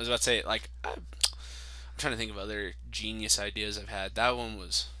 yeah. I was about to say like I'm trying to think of other genius ideas I've had. That one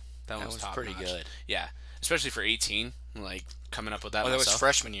was That was top pretty notch. good. Yeah, especially for 18, like coming up with that. Oh, that was myself.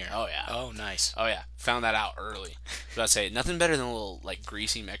 freshman year. Oh yeah. Oh, nice. Oh yeah, found that out early. I was about to say nothing better than a little like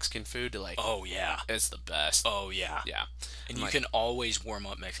greasy Mexican food to like. Oh yeah. It's the best. Oh yeah. Yeah, And I'm you like, can always warm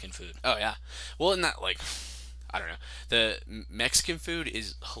up Mexican food. Oh yeah. Well, and that like, I don't know. The Mexican food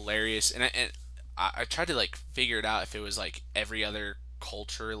is hilarious, and I tried to like figure it out if it was like every other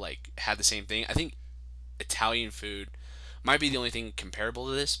culture like had the same thing. I think Italian food might be the only thing comparable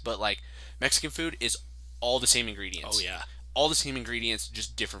to this, but like Mexican food is all the same ingredients. Oh yeah. All the same ingredients,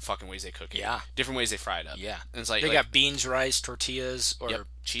 just different fucking ways they cook it. Yeah. Different ways they fry it up. Yeah. And it's like They got beans, rice, tortillas, or Yep,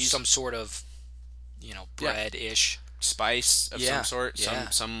 cheese. some sort of, bread-ish. spice of Yeah, some sort. yeah.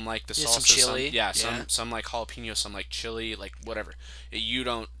 Some like the Yeah, salsa. some chili, yeah. Some like jalapeno. Some like chili. Like whatever. You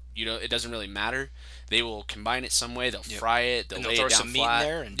don't. It doesn't really matter. They will combine it some way. They'll Yep. fry it. They'll And lay they'll throw it down some flat. meat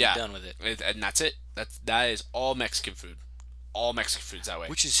in there and be done with it. And that's it. That is all Mexican food. All Mexican food's that way.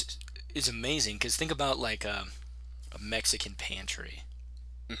 Which is amazing because think about like a Mexican pantry.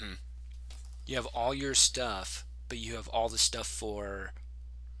 Mhm. You have all your stuff, but you have all the stuff for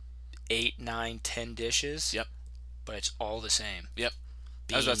 8, 9, 10 dishes. Yep. But it's all the same. Yep.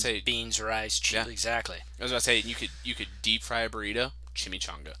 Beans, I was about to say- beans, rice, chili. Yeah. Exactly. I was about to say you could deep fry a burrito.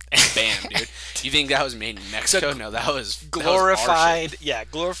 Chimichanga. Bam, dude. You think that was made in Mexico? No, that was our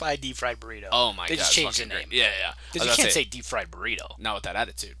shit. Glorified deep fried burrito. Oh my god. They just changed the fucking name. great. Yeah, yeah. I Because was you about to can't say deep fried burrito. not with that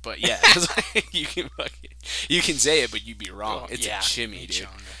attitude, but yeah, you can say it, but you'd be wrong. It's yeah, a chimmy, dude.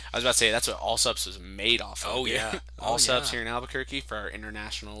 chimichanga. I was about to say that's what Allsups was made off of. Oh, dude. yeah. Allsups yeah. here in Albuquerque for our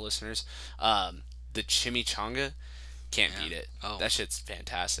international listeners. The chimichanga can't beat it. Oh. That shit's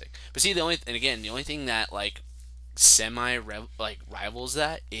fantastic. But see, the only thing that like rivals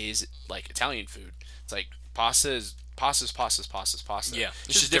that is like Italian food. It's like pasta. Yeah,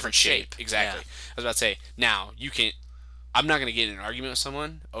 It's just a different shape. Exactly. Yeah. I was about to say, now you can. I'm not gonna get in an argument with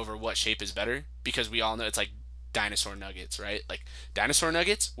someone over what shape is better because we all know it's like dinosaur nuggets, right? Like dinosaur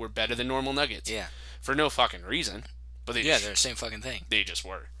nuggets were better than normal nuggets. Yeah. For no fucking reason. But Yeah, they're the same fucking thing. they just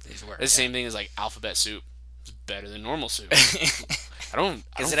were. They just were. It's the same thing as like alphabet soup. It's better than normal soup. I don't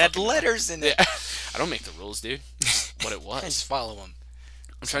Because it had fucking know. letters in it. Yeah. I don't make the rules, dude. It's what it was. Just follow them.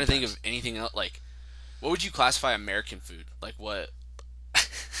 I'm trying to think of anything else. Like, what would you classify American food? Like, what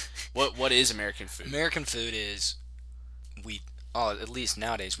is American food? American food is at least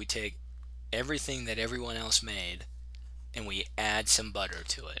nowadays we take everything that everyone else made and we add some butter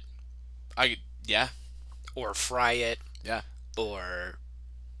to it Yeah, or fry it yeah, or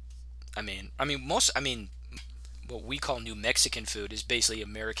what we call New Mexican food is basically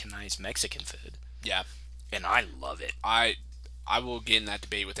Americanized Mexican food, yeah. and I love it. I will get in that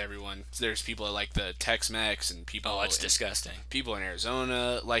debate with everyone. There's people that like the Tex-Mex and people. Oh, it's disgusting. People in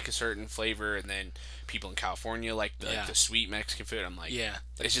Arizona like a certain flavor, and then people in California like the sweet Mexican food. I'm like, Yeah,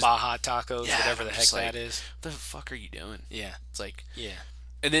 it's just Baja tacos, Yeah, whatever the I'm heck just like, that is. what the fuck are you doing? Yeah, It's like, yeah.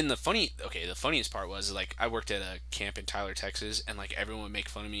 And then the funniest part was like I worked at a camp in Tyler, Texas, and like everyone would make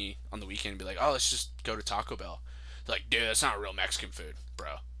fun of me on the weekend and be like, "Oh, let's just go to Taco Bell." Like, dude, that's not real Mexican food,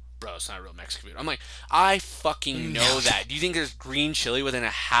 bro. Bro, it's not real Mexican food. I'm like, I fucking know that. Do you think there's green chili within a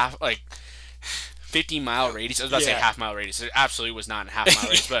 50-mile radius? I was about to say half-mile radius. There absolutely was not a half-mile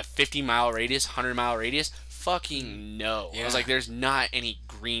radius, but a 50-mile radius, 100-mile radius. Fucking no. Yeah. I was like, there's not any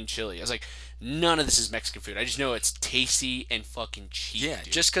green chili. I was like, none of this is Mexican food. I just know it's tasty and fucking cheap. Yeah,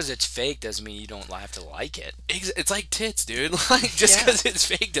 dude. just because it's fake doesn't mean you don't have to like it. It's like tits, dude. Like just because it's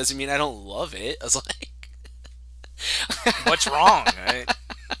fake doesn't mean I don't love it. I was like, what's wrong?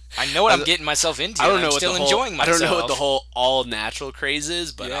 I know what I'm getting myself into. I don't know I'm what still the whole, enjoying myself. I don't know what the whole all natural craze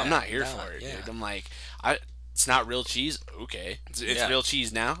is, but I'm not here for it, dude. I'm like, it's not real cheese. Okay, it's real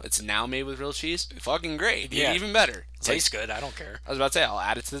cheese now. It's now made with real cheese. Fucking great. Yeah, even better. Tastes good. I don't care. I was about to say I'll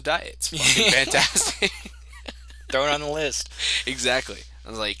add it to the diet. It's fucking fantastic. Throw it on the list. Exactly. I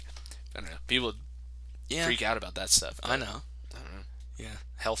was like, I don't know. People freak out about that stuff. I know. Yeah.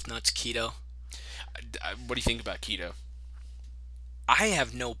 Health nuts, keto. What do you think about keto? I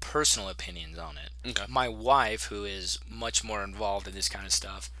have no personal opinions on it. Okay. My wife, who is much more involved in this kind of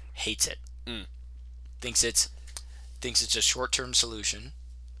stuff, hates it. Thinks it's a short-term solution,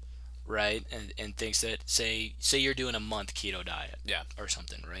 right? And thinks that say you're doing a month keto diet, or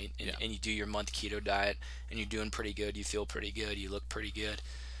something, right? And you do your month keto diet, and you're doing pretty good. You feel pretty good. You look pretty good.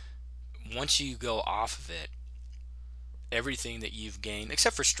 Once you go off of it, everything that you've gained,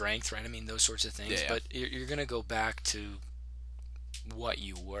 except for strength, right? I mean, those sorts of things. But you're gonna go back to what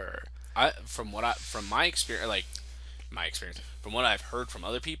you were. From my experience, from what I've heard from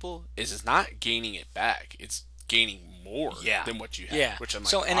other people, is it's not gaining it back. It's gaining more than what you had. Yeah. Which I'm like,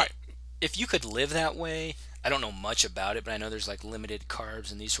 so, if you could live that way, I don't know much about it, but I know there's like limited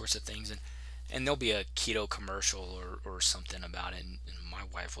carbs and these sorts of things, and there'll be a keto commercial or something about it, and my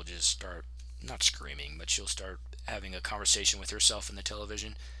wife will just start, not screaming, but she'll start having a conversation with herself in the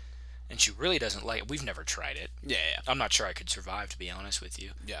television, and she really doesn't like it. We've never tried it. Yeah. I'm not sure I could survive, to be honest with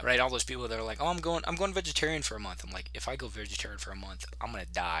you. Yeah. Right? All those people that are like, "Oh, I'm going vegetarian for a month." I'm like, if I go vegetarian for a month, I'm gonna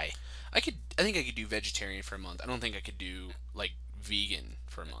die. I think I could do vegetarian for a month. I don't think I could do like vegan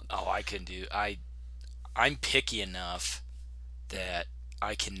for a month. Oh, I can do. I'm picky enough that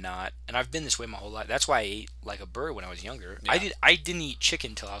I cannot, and I've been this way my whole life. That's why I ate like a bird when I was younger. Yeah. I didn't eat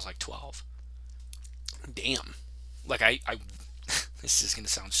chicken until I was like 12. Damn. Like I this is gonna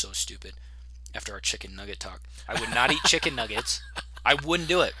sound so stupid after our chicken nugget talk. I would not eat chicken nuggets. I wouldn't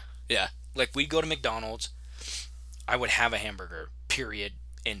do it. Yeah. Like we'd go to McDonald's, I would have a hamburger. Period.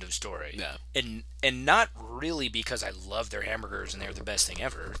 End of story. Yeah. And not really because I love their hamburgers and they're the best thing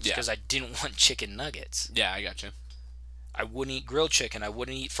ever. It's because I didn't want chicken nuggets. Yeah, I got you. I wouldn't eat grilled chicken. I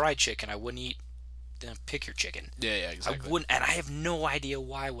wouldn't eat fried chicken. I wouldn't eat pick your chicken. Yeah, exactly. I wouldn't, and I have no idea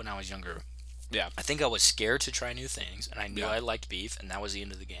why when I was younger. Yeah. I think I was scared to try new things, and I knew I liked beef, and that was the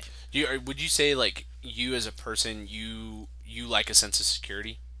end of the game. Would you say, like, you as a person, you like a sense of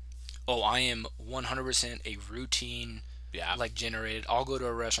security? Oh, I am 100% a routine, like, generated. I'll go to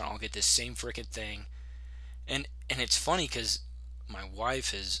a restaurant, I'll get this same freaking thing. And it's funny, because my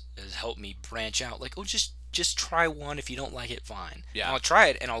wife has helped me branch out. Like, oh, just try one. If you don't like it, fine. Yeah. And I'll try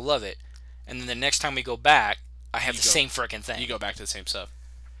it, and I'll love it. And then the next time we go back, I have the same freaking thing. You go back to the same stuff.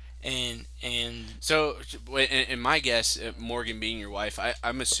 And so, in my guess, Morgan being your wife,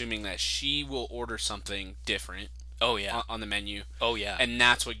 I'm assuming that she will order something different. Oh yeah, on the menu. Oh yeah, and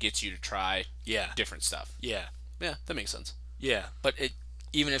that's what gets you to try different stuff. Yeah, that makes sense. Yeah, but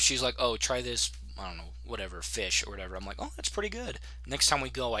even if she's like, oh, try this, I don't know, whatever fish or whatever, I'm like, oh, that's pretty good. Next time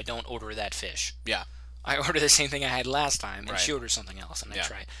we go, I don't order that fish. Yeah, I order the same thing I had last time, and she orders something else, and I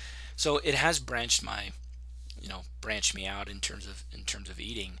try it. So it has branched me out in terms of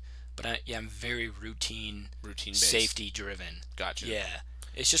eating. But I'm very routine based, safety driven. Gotcha. Yeah,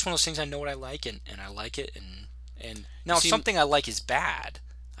 it's just one of those things. I know what I like, and I like it. And now if something I like is bad,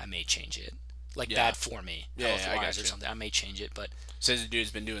 I may change it. Like bad for me, health-wise or something. I may change it, but says the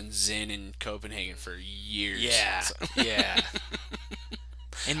dude's been doing Zen in Copenhagen for years. Yeah, so. Yeah.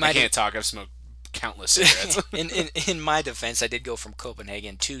 I can't talk. I've smoked countless cigarettes. in my defense, I did go from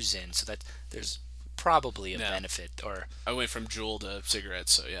Copenhagen to Zen, so that there's probably a benefit. Or I went from Juul to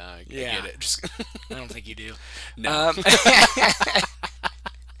cigarettes, so I get it. I don't think you do. No.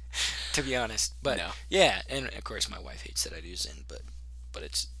 To be honest, but yeah, and of course my wife hates that I do Zen, but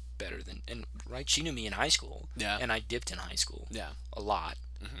it's better than, and right, she knew me in high school, and I dipped in high school, a lot,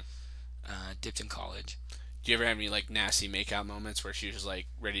 dipped in college. Do you ever have any like nasty makeout moments where she was like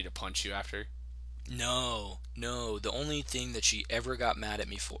ready to punch you after? No. The only thing that she ever got mad at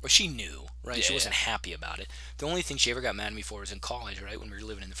me for, well, she knew, right? She Yeah, wasn't happy about it. The only thing she ever got mad at me for was in college, right? When we were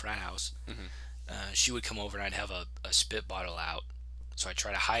living in the frat house. She would come over and I'd have a spit bottle out. So I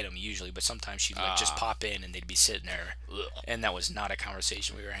try to hide them usually, but sometimes she'd like just pop in and they'd be sitting there, and that was not a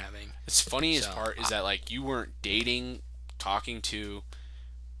conversation we were having. It's funniest So, part is that like you weren't dating, talking to,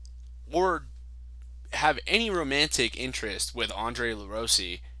 or have any romantic interest with Andre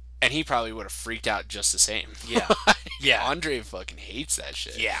LaRossi, and he probably would have freaked out just the same. Yeah, yeah, Andre fucking hates that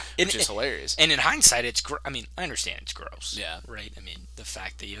shit. yeah. Which is hilarious. And in hindsight, I mean, I understand it's gross. Yeah. Right. I mean, the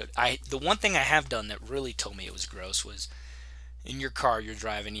fact that the one thing I have done that really told me it was gross was, in your car you're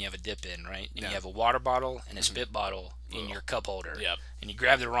driving, you have a dip in, right? And you have a water bottle and a spit bottle in your cup holder. Yep. And you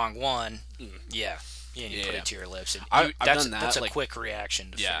grab the wrong one. Yeah. Yeah, and you put it to your lips. And I've that's done that, that's a like, quick reaction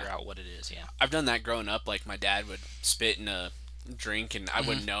to figure out what it is. Yeah. I've done that growing up. Like my dad would spit in a drink, and I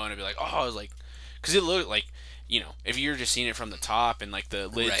wouldn't know, and I'd be like, "Oh," I was like, because it looked like, if you're just seeing it from the top and like the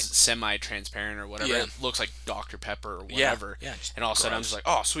lid's semi-transparent or whatever, it looks like Dr. Pepper or whatever. Yeah. And all of a sudden I'm just like,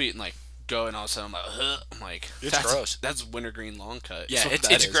 "Oh, sweet," and like go, and all of a sudden I'm like, "Ugh." I'm like, It's that's gross. That's wintergreen long cut. Yeah,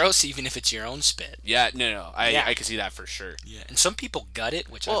 it's gross even if it's your own spit. Yeah, no, I can see that for sure. Yeah, and some people gut it,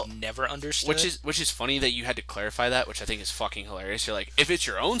 which I've never understood. Which is funny that you had to clarify that, which I think is fucking hilarious. You're like, if it's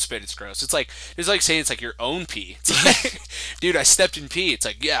your own spit, it's gross. It's like saying it's like your own pee. It's like, dude, I stepped in pee. It's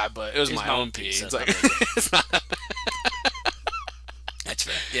like, yeah, but it was my own pee. So It's like, it's not. That's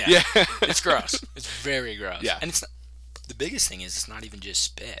fair. Yeah, it's gross. It's very gross. Yeah, and it's not, the biggest thing is it's not even just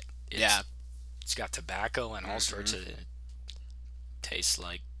spit. It's got tobacco and all sorts of. Tastes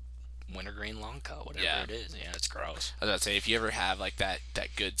like wintergreen long cut, whatever it is. Yeah, it's gross. I was about to say, if you ever have like that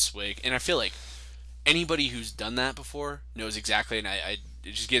good swig, and I feel like anybody who's done that before knows exactly, and it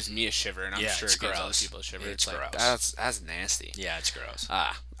just gives me a shiver, and I'm sure it gives other people a shiver. It's like gross. that's nasty. Yeah, it's gross.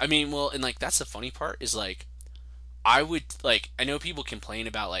 I mean, well, and like that's the funny part is like, I would like, I know people complain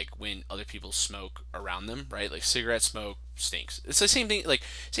about like when other people smoke around them, right? Like cigarette smoke stinks. It's the same thing. Like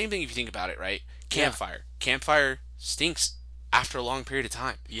same thing if you think about it, right? Campfire stinks after a long period of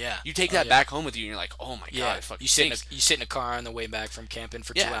time. Yeah. You take that back home with you and you're like, oh my god, it fucking stinks. You sit in a car on the way back from camping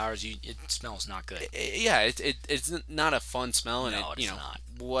for 2 hours, it smells not good. It's not a fun smell, and it's not.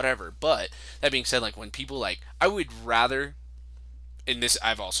 Whatever. But that being said, like when people like, I would rather, and this,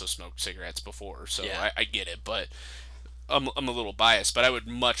 I've also smoked cigarettes before, so I get it, but I'm a little biased, but I would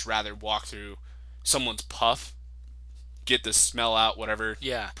much rather walk through someone's puff, get the smell out, whatever,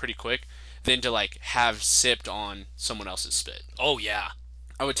 pretty quick, than to like have sipped on someone else's spit. Oh yeah,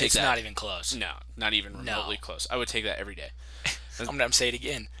 I would take that. It's not even close. No, not even remotely close. I would take that every day. I'm gonna say it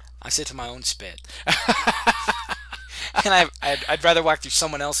again. I sit to my own spit, and I'd rather walk through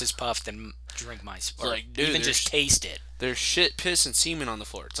someone else's puff than drink my spit. Like, dude, even just taste it. There's shit, piss, and semen on the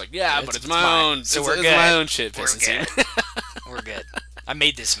floor. It's like, but it's my own. So it's my own shit, piss, and semen. We're good. I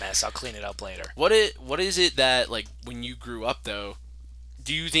made this mess. I'll clean it up later. What is it that, like, when you grew up though,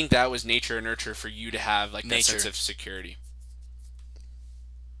 do you think that was nature or nurture for you to have like that sense of security?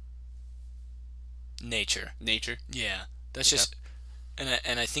 Nature. Yeah, that's just,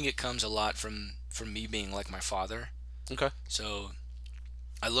 and I think it comes a lot from me being like my father. Okay. So,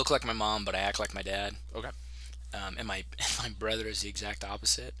 I look like my mom, but I act like my dad. Okay. And my brother is the exact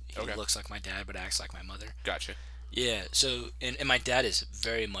opposite. He looks like my dad, but acts like my mother. Gotcha. Yeah. So, and my dad is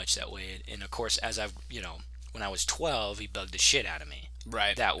very much that way. And of course, as I've, when I was 12, he bugged the shit out of me.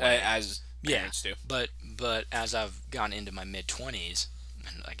 Right. That way. As parents do. But as I've gone into my mid 20s,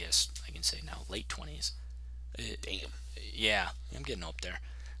 and I guess I can say now late 20s. Damn. Yeah, I'm getting up there.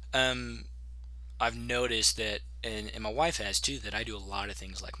 I've noticed that, and my wife has too, that I do a lot of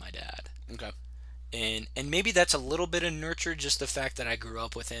things like my dad. Okay. And maybe that's a little bit of nurture, just the fact that I grew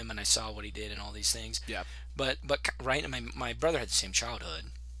up with him and I saw what he did and all these things. Yeah. But right, my brother had the same childhood.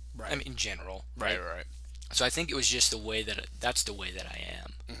 Right. I mean, in general. Right. So I think it was just the way that's the way that I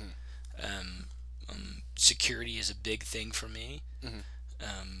am. Security is a big thing for me.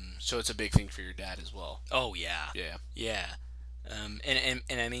 So it's a big thing for your dad as well. Oh yeah. Yeah. And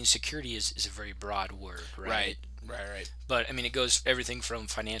I mean, security is a very broad word, right? Right. But I mean, it goes everything from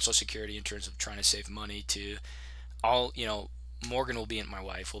financial security in terms of trying to save money to all, Morgan my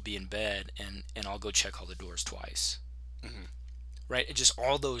wife will be in bed and I'll go check all the doors twice. Right? It's just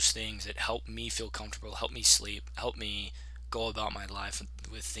all those things that help me feel comfortable, help me sleep, help me go about my life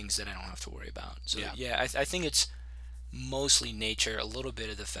with things that I don't have to worry about. So I think it's mostly nature, a little bit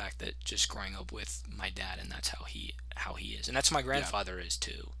of the fact that just growing up with my dad, and that's how he is, and that's how my grandfather is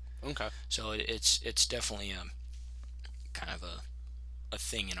too. Okay. So it's definitely kind of a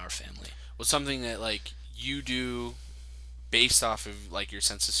thing in our family. Well, something that like you do based off of like your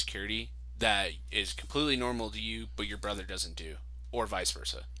sense of security that is completely normal to you, but your brother doesn't do, or vice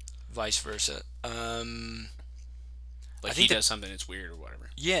versa? Vice versa. Like I he think does something that's weird or whatever.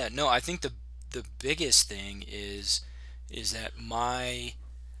 yeah, no, I think the biggest thing is that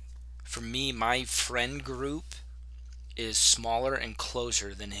for me, my friend group is smaller and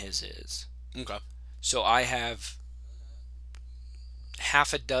closer than his is. Okay. So I have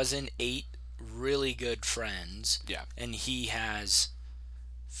half a dozen, 8 really good friends, Yeah. and he has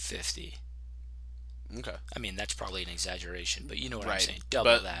 50. Okay. I mean, that's probably an exaggeration, but you know what I'm Right. saying.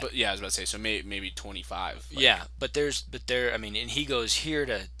 Double but, that. But yeah, I was about to say, so maybe 25. Like, Yeah, but there. I mean, and he goes here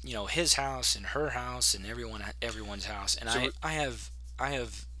to his house and her house and everyone's house, and So I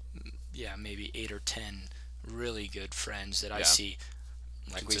have yeah, maybe 8 or 10 really good friends that I Yeah. see,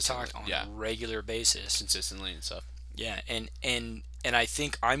 like we talked, on yeah. a regular basis. consistently and stuff. Yeah, and I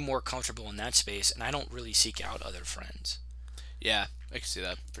think I'm more comfortable in that space, and I don't really seek out other friends, Yeah, I can see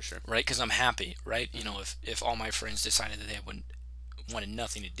that for sure. right? Because I'm happy, right? If all my friends decided that they wanted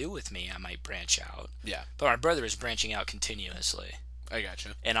nothing to do with me, I might branch out. Yeah, But my brother is branching out continuously, I got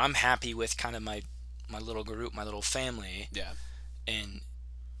you. and I'm happy with kind of my little group, my little family, Yeah, and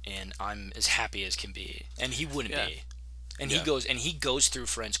I'm as happy as can be, and he wouldn't Yeah. be. And Yeah. he goes through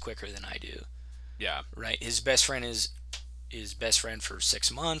friends quicker than I do, yeah, right? His best friend is his best friend for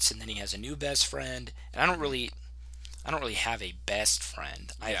 6 months, and then he has a new best friend. And I don't really have a best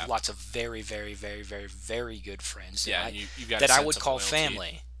friend. I Yeah. have lots of very, very, very, very, very good friends yeah. that And you've got a that I sense would of call loyalty.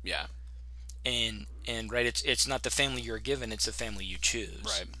 family. Yeah, And right, it's not the family you're given; it's the family you choose.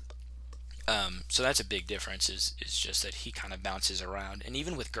 right. So that's a big difference. Is just that he kind of bounces around, and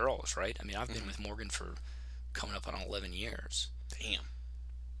even with girls, right? I mean, I've Mm-hmm. been with Morgan for coming up on 11 years, Damn.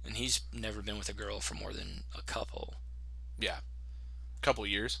 and he's never been with a girl for more than a couple. Yeah, couple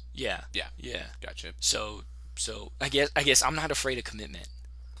years. Yeah, Yeah, yeah. gotcha. So I guess I'm not afraid of commitment.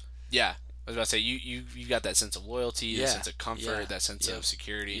 Yeah, I was about to say you got that sense of loyalty, Yeah, that sense of comfort, yeah, that sense yeah. of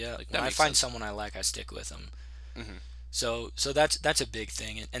security. Yeah, like when that I makes find sense. someone I like, I stick with them. Mhm. So that's a big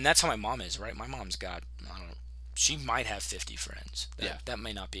thing, and that's how my mom is, right? My mom's got, I don't know, she might have 50 friends. Yeah. That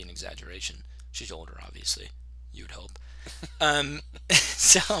may not be an exaggeration. She's older, obviously. You would hope.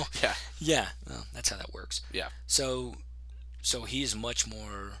 So Yeah, yeah, well, that's how that works. yeah, So he's much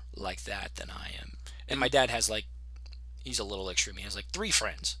more like that than I am, and my dad has he's a little extreme. He has 3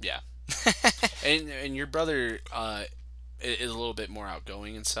 friends. yeah. and your brother is a little bit more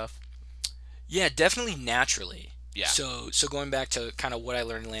outgoing and stuff. Yeah, definitely naturally. Yeah. So going back to kind of what I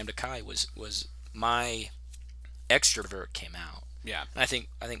learned in Lambda Chi was my extrovert came out. Yeah, And I think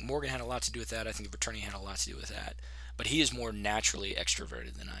Morgan had a lot to do with that. I think the fraternity had a lot to do with that. But he is more naturally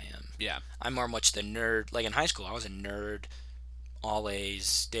extroverted than I am. yeah, I'm more much the nerd. Like in high school, I was a nerd, all A's,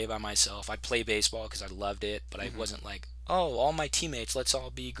 stay by myself. I'd play baseball because I loved it, but I wasn't like, oh, all my teammates, let's all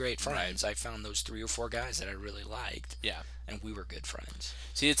be great friends. I found those 3 or 4 guys that I really liked, yeah. and we were good friends.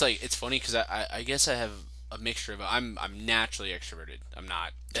 See, it's funny because I guess I have a mixture of I'm naturally extroverted. I'm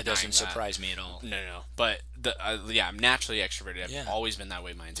not. That denying doesn't surprise me at all. No. But yeah, I'm naturally extroverted. I've Yeah. always been that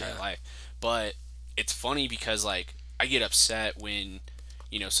way my entire Yeah. life. But it's funny because I get upset when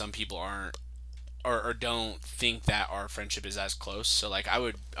some people aren't or don't think that our friendship is as close. So I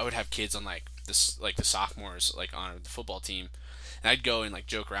would have kids on this the sophomores on the football team, and I'd go and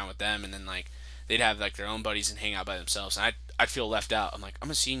joke around with them, and then they'd have their own buddies and hang out by themselves, and I'd feel left out. I'm like,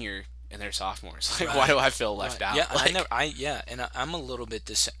 I'm a senior and they're sophomores. Right. Why do I feel left out? Yeah, I'm a little bit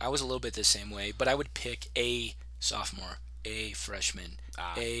I was a little bit the same way, but I would pick a sophomore, a freshman,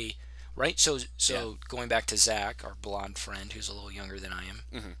 a right. So Yeah. going back to Zach, our blonde friend, who's a little younger than I am.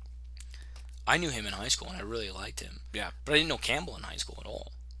 Mhm. I knew him in high school and I really liked him. Yeah. But I didn't know Campbell in high school at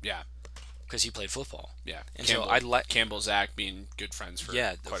all Yeah. because he played football. Yeah. And Campbell, so I'd like Campbell, Zach being good friends for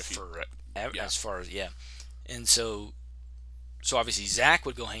quite a few. Yeah. as far as and so obviously Zach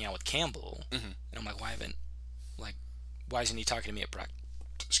would go hang out with Campbell, Mhm. and I'm like, why isn't he talking to me at practice?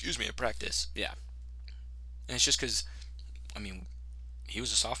 Excuse me, at practice. Yeah. And it's just because, I mean, he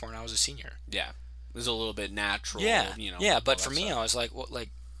was a sophomore and I was a senior. Yeah. It was a little bit natural. Yeah, all but that for me, stuff. I was like, what,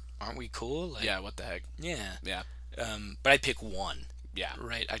 aren't we cool? Yeah. What the heck? Yeah. Yeah. But I'd pick one. Yeah.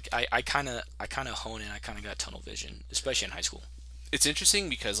 Right. I kind of hone in. I kind of got tunnel vision, especially in high school. It's interesting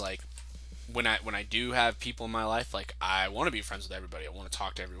because when I do have people in my life, I want to be friends with everybody. I want to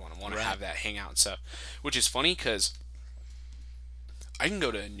talk to everyone. I want to have that hangout and stuff. Which is funny because I can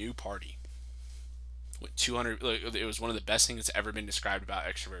go to a new party with 200. It was one of the best things that's ever been described about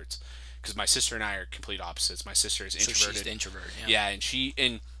extroverts. Because my sister and I are complete opposites. My sister is introverted. So she's the introvert. Yeah, and she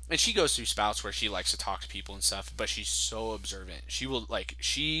goes through spouts where she likes to talk to people and stuff, but she's so observant. She will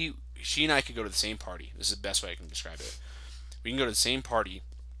she and I could go to the same party. This is the best way I can describe it. We can go to the same party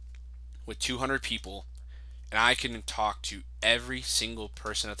with 200 people, and I can talk to every single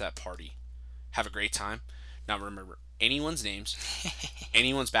person at that party, have a great time, not remember anyone's names,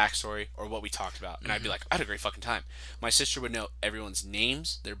 anyone's backstory, or what we talked about. And I'd be like, I had a great fucking time. My sister would know everyone's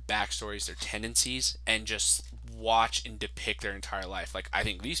names, their backstories, their tendencies, and just watch and depict their entire life. Like, I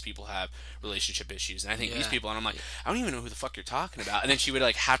think these people have relationship issues, and I think these people, and I'm like, I don't even know who the fuck you're talking about. And then she would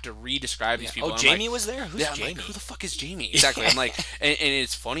like have to re-describe these people. Oh, and Jamie like, was there? Who's Jamie? I'm like, who the fuck is Jamie? Exactly. I'm like, and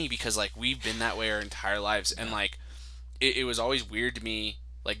it's funny because like we've been that way our entire lives, and like it was always weird to me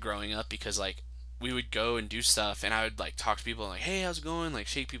like growing up because like we would go and do stuff, and I would like talk to people and like, hey, how's it going? Like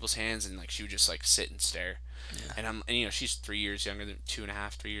shake people's hands, and like she would just like sit and stare. Yeah. And you know, she's 3 years younger than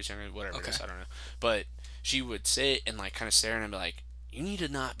 2.5, 3 years younger, whatever it is, I don't know. But she would sit and like kind of stare, and I'd be like, you need to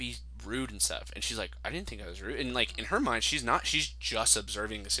not be rude and stuff. And she's like, I didn't think I was rude. And like in her mind, she's not. She's just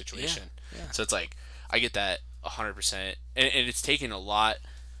observing the situation. Yeah. So it's like I get that 100%, and it's taken a lot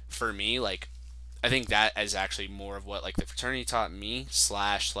for me. Like I think that is actually more of what like the fraternity taught me /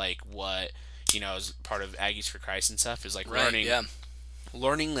 like what, you know, as part of Aggies for Christ and stuff is like learning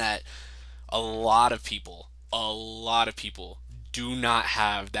that a lot of people do not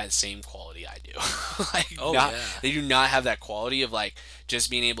have that same quality I do. Like, they do not have that quality of like just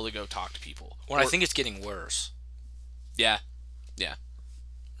being able to go talk to people. Well, I think it's getting worse. Yeah.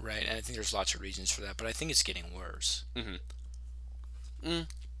 Right, and I think there's lots of reasons for that, but I think it's getting worse. You're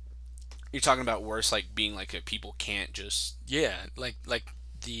talking about worse, like being like people can't just like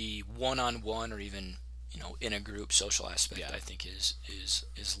the one-on-one or even, you know, in a group social aspect. I think is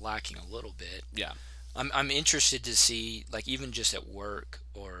lacking a little bit. Yeah. I'm interested to see, like, even just at work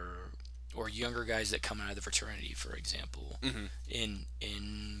or younger guys that come out of the fraternity, for example, in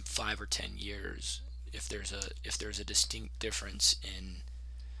 5 or 10 years, if there's a distinct difference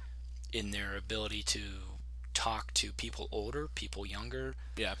in their ability to talk to people older, people younger,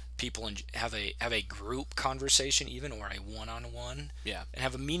 people, and have a group conversation even, or a one-on-one, and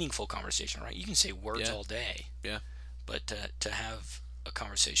have a meaningful conversation. Right, you can say words all day, but to have a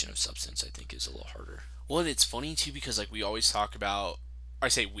conversation of substance, I think, is a little harder. Well, and it's funny too because like we always talk about, I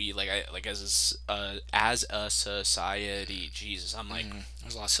say we, like I like as a society. Jesus, I'm like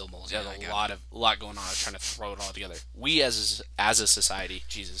there's a lot of syllables. Yeah, a lot going on. I was trying to throw it all together. We as a society,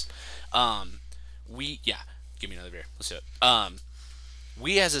 Jesus, give me another beer. Let's do it.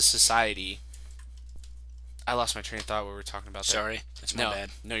 We as a society. I lost my train of thought. What we were talking about. Sorry, that's my bad.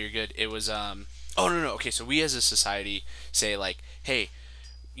 No, you're good. It was Oh no. Okay, so we as a society say like, hey,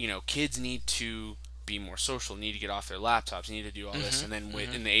 you know, kids need to be more social, need to get off their laptops, need to do all this, and then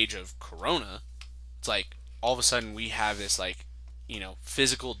in the age of Corona, it's like all of a sudden we have this like, you know,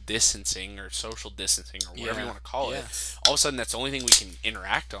 physical distancing or social distancing or whatever you want to call it. All of a sudden, that's the only thing we can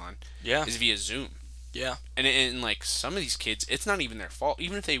interact on. Is via Zoom. Yeah. And like some of these kids, it's not even their fault.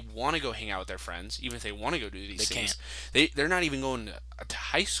 Even if they want to go hang out with their friends, even if they want to go do these things, they're not even going to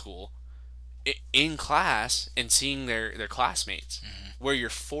high school in class and seeing their classmates, where you're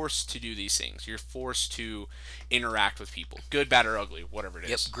forced to do these things. You're forced to interact with people, good, bad, or ugly, whatever it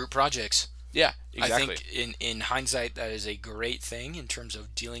is. Group projects. Yeah, exactly. I think in hindsight, that is a great thing in terms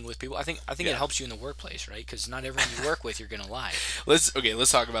of dealing with people. I think it helps you in the workplace, right? Because not everyone you work with you're gonna like. Let's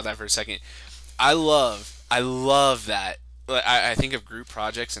talk about that for a second. I love that. I think of group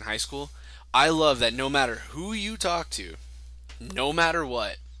projects in high school. I love that no matter who you talk to, no matter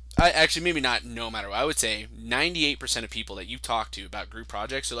what. Actually, maybe not no matter what. I would say 98% of people that you talk to about group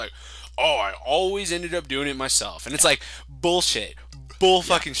projects are like, oh, I always ended up doing it myself. And it's like, bullshit.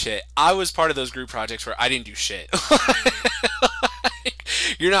 Fucking shit. I was part of those group projects where I didn't do shit.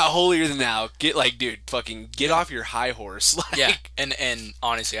 You're not holier than thou. Fucking get off your high horse. And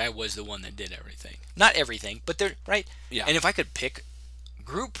honestly, I was the one that did everything. Not everything, but they're right. Yeah. And if I could pick,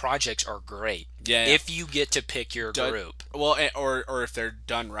 group projects are great. Yeah. If you get to pick your group. Well, or if they're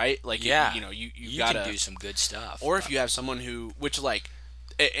done right, like you gotta can do some good stuff. Or if you have someone who, which like,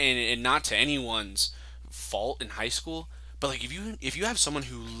 and not to anyone's fault in high school, but like if you have someone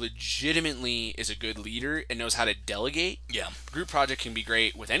who legitimately is a good leader and knows how to delegate, group project can be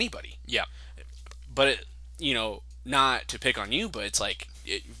great with anybody. Yeah. But not to pick on you, but it's like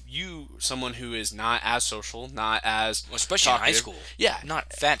someone who is not as social, not as especially talkative, in high school,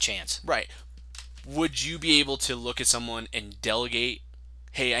 not fat chance, right? Would you be able to look at someone and delegate?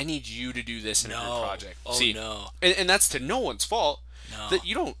 Hey, I need you to do this in a group project. Oh, see, no. And that's to no one's fault. No. That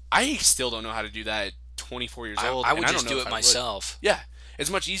you don't. I still don't know how to do that at 24 years old. I would just do it myself. Yeah, it's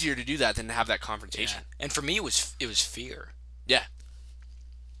much easier to do that than to have that confrontation. Yeah. And for me, it was fear. Yeah.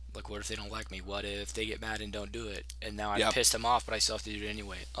 Like, what if they don't like me? What if they get mad and don't do it? And now I pissed them off, but I still have to do it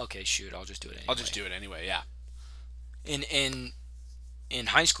anyway. Okay, shoot, I'll just do it anyway. Yeah. And in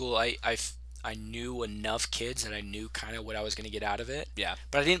high school, I knew enough kids that I knew kind of what I was going to get out of it. Yeah.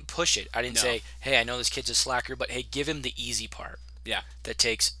 But I didn't push it. I didn't No. say, hey, I know this kid's a slacker, but hey, give him the easy part Yeah. that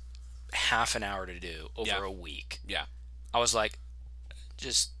takes half an hour to do over Yeah. a week. Yeah. I was like,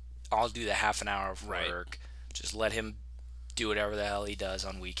 just, I'll do the half an hour of Right. work. Just let him do whatever the hell he does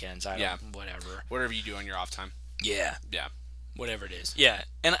on weekends. Yeah. Whatever. Whatever you do on your off time. Yeah. Yeah. Whatever it is. Yeah.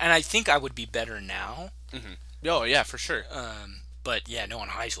 And I think I would be better now. Mm-hmm. Oh, yeah, for sure. But yeah, no, in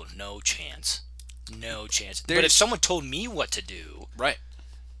high school, no chance. No chance. There's- But if someone told me what to do Right.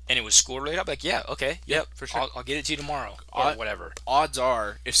 and it was school related, I'd be like, yeah, okay, yep, for sure. I'll get it to you tomorrow or whatever. Odds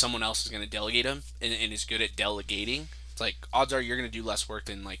are, if someone else is going to delegate them and is good at delegating, it's like, odds are you're going to do less work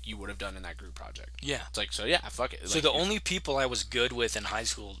than, like, you would have done in that group project. Yeah. It's like, so yeah, fuck it. So Like, the only people I was good with in high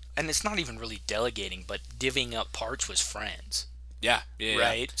school, and it's not even really delegating, but divvying up parts was friends. Yeah.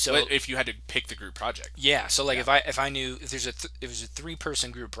 Right? So So- if you had to pick the group project. Yeah. So like if I knew if it was a 3-person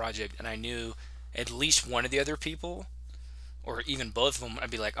group project and I knew at least one of the other people, or even both of them,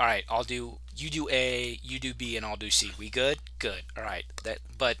 I'd be like, all right, you do A, you do B, and I'll do C. We good? Good. All right.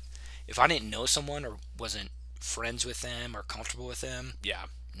 But if I didn't know someone or wasn't friends with them or comfortable with them, Yeah.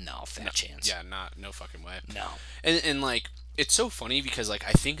 no chance. Yeah, no fucking way. No. And like, it's so funny because, like,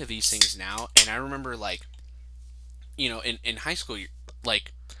 I think of these things now, and I remember, like, you know, in high school,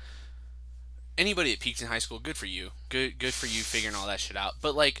 like, anybody that peaked in high school, good for you. Good for you figuring all that shit out.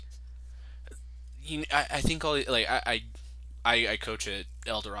 But, like, I think I coach at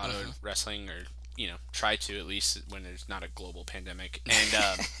El Dorado Wrestling, or, you know, try to, at least when there's not a global pandemic.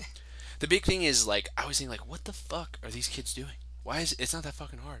 And the big thing is, like, I was thinking, like, what the fuck are these kids doing? Why is it's not that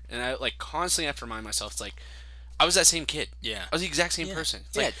fucking hard? And I, like, constantly have to remind myself, it's like, I was that same kid. Yeah. I was the exact same person.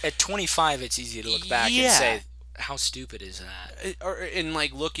 It's Yeah. like, At 25, it's easy to look back Yeah. and say, how stupid is that? and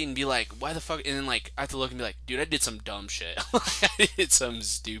like look and be like, why the fuck? And then like I have to look and be like, dude, I did some dumb shit. I did some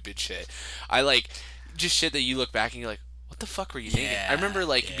stupid shit. I like just shit that you look back and you're like, what the fuck were you thinking? I remember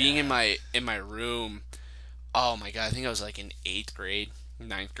like being in my room. Oh my god, I think I was like in 8th grade,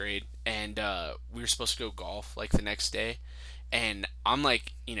 9th grade, and we were supposed to go golf like the next day, and I'm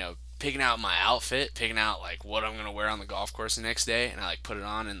like, you know, picking out my outfit, picking out like what I'm gonna wear on the golf course the next day, and I like put it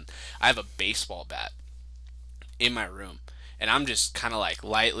on, and I have a baseball bat in my room, and I'm just kind of like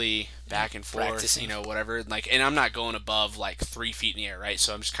lightly back and forth, Practicing. you know, whatever, like, and I'm not going above like 3 feet in the air, right?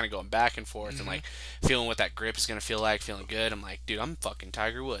 So I'm just kind of going back and forth and like feeling what that grip is gonna feel like, feeling good. I'm like, dude, I'm fucking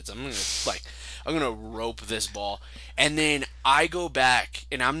Tiger Woods. I'm gonna rope this ball, and then I go back,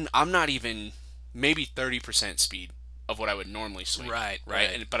 and I'm not even maybe 30% speed of what I would normally swing, Right.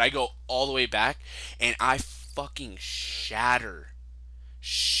 And, but I go all the way back, and I fucking shatter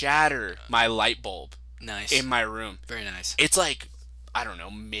my light bulb Nice. in my room. Very nice. It's like, I don't know,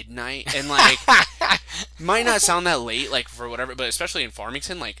 midnight, and like might not sound that late, like, for whatever, but especially in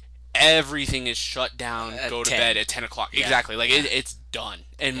Farmington, like, everything is shut down, At go to 10. bed at 10 o'clock. Yeah. Exactly. Like, it's done.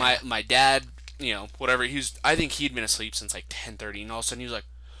 And my dad, you know, whatever, I think he'd been asleep since like 10:30, and all of a sudden he was like,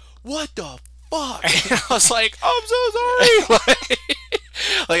 what the fuck? And I was like, I'm so sorry.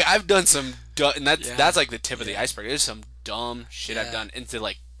 Like, I've done some and that's like the tip of the iceberg. There's some dumb shit I've done, and to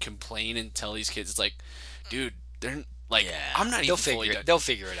like complain and tell these kids, it's like, dude, they're like, I'm not even fully done. They'll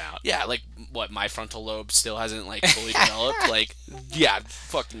figure it out. Yeah, like, what, my frontal lobe still hasn't like fully developed. Like, yeah,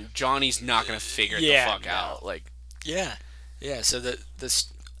 fucking Johnny's not gonna figure it the fuck out. Like, Yeah. So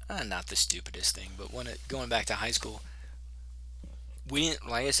not the stupidest thing, but going back to high school, we didn't,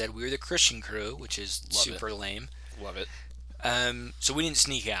 like I said, we were the Christian crew, which is super lame. love it. So we didn't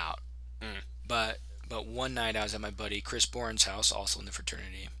sneak out. But one night I was at my buddy Chris Bourne's house, also in the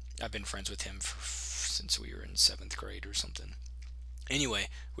fraternity. I've been friends with him since we were in 7th grade or something. Anyway,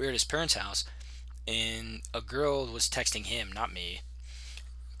 we were at his parents' house, and a girl was texting him, not me.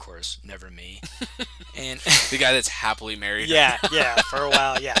 Of course, never me. And The guy that's happily married. yeah, for a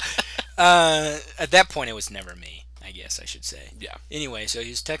while, yeah. At that point, it was never me, I guess I should say. Yeah. Anyway, so he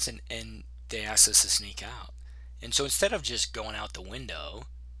was texting, and they asked us to sneak out. And so instead of just going out the window,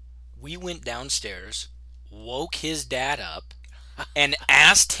 we went downstairs, woke his dad up, and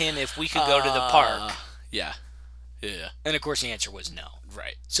asked him if we could go to the park. Yeah. And of course, the answer was no.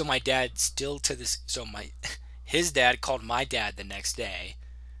 Right. So my dad his dad called my dad the next day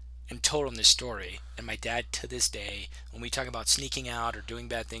and told him this story. And my dad, to this day, when we talk about sneaking out or doing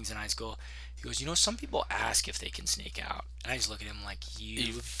bad things in high school, he goes, you know, some people ask if they can sneak out. And I just look at him like,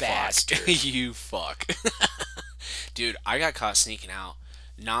 you bastard. You fuck. Dude, I got caught sneaking out.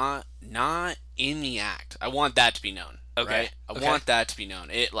 Not in the act. I want that to be known. Okay. Right? I want that to be known.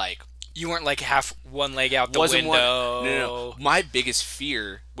 It, like, You weren't like half one leg out the wasn't window. No. My biggest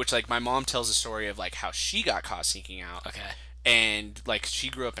fear, which, like, my mom tells a story of like how she got caught sneaking out. Okay. and like she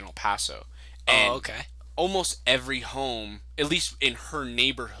grew up in El Paso, and Oh, okay. almost every home, at least in her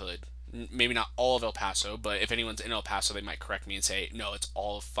neighborhood, maybe not all of El Paso, but if anyone's in El Paso, they might correct me and say, no, it's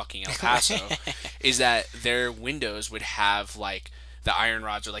all of fucking El Paso, is that their windows would have like the iron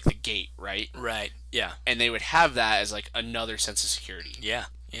rods or like the gate, right? Right. Yeah. And they would have that as like another sense of security. Yeah.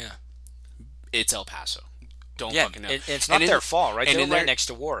 Yeah. It's El Paso. Don't Yeah. fucking know. It's not their fault, right? and They're in right their- next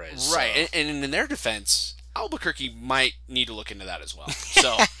to Juarez. Right. So. And in their defense, Albuquerque might need to look into that as well.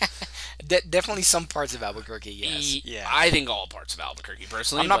 So Definitely some parts of Albuquerque, yes. Yeah. I think all parts of Albuquerque,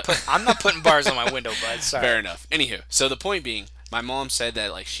 personally. I'm not putting bars on my window, bud. Sorry. Fair enough. Anywho, so the point being, my mom said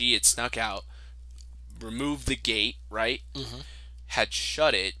that like she had snuck out, removed the gate, right? Mm-hmm. Had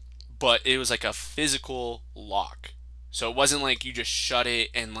shut it, but it was like a physical lock. So it wasn't like you just shut it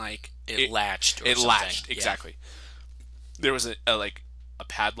and like It latched. Or it something. latched Yeah. exactly. There was a like a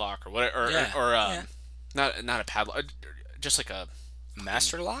padlock or whatever, Yeah. or Yeah. not a padlock, just like a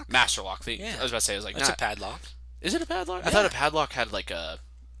Master lock? master lock thing. Yeah. I was about to say, it was like That's a not. padlock. Is it a padlock? I Yeah. thought a padlock had like a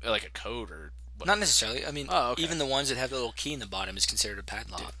code or whatever. Not necessarily. I mean, Oh, okay. even the ones that have the little key in the bottom is considered a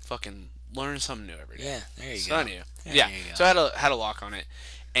padlock. Fucking learn something new every day. Yeah, there you So go. I knew. Yeah, Yeah. there you go. So I had a lock on it,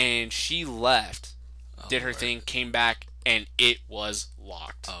 and she left, did her Lord. thing, came back, and it was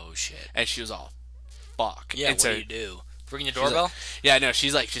locked. Oh, shit. And she was all, fuck. Yeah, and what so, do you do? Ring the she's like- doorbell? yeah, no,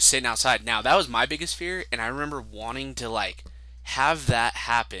 she's like just sitting outside. Now that was my biggest fear, and I remember wanting to like have that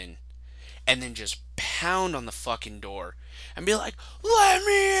happen, and then just pound on the fucking door and be like, "Let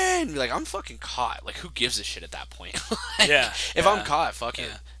me in!" Be like, I'm fucking caught. Like, who gives a shit at that point? Like, Yeah, If yeah. I'm caught, fuck it.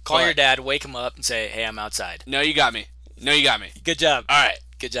 Yeah. Call But- your dad, wake him up, and say, hey, I'm outside. No, you got me. No, you got me. Good job. All right.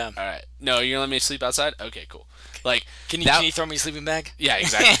 Good job. All right. No, you're gonna let me sleep outside? Okay, cool. Like, Can that- you throw me a sleeping bag? yeah,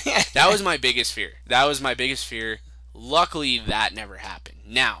 exactly. That was my biggest fear. Luckily, that never happened.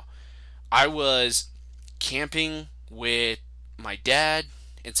 Now, I was camping with my dad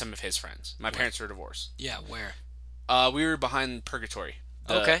and some of his friends. My parents were divorced. Yeah, where? We were behind Purgatory,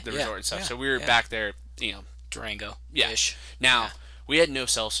 the Okay, resort yeah, and stuff. yeah, so we were yeah. back there, you know. Durango. Yeah. Ish. Now, Yeah. we had no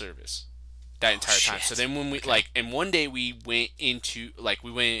cell service that entire time. shit. So then when we and one day we went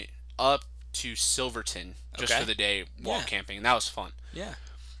we went up to Silverton just Okay. for the day while Yeah. camping, and that was fun. Yeah.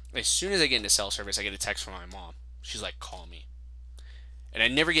 As soon as I get into cell service, I get a text from my mom. She's like, "Call me," and I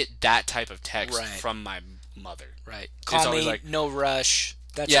never get that type of text Right. from my mother. Right. Call always me, like- no rush.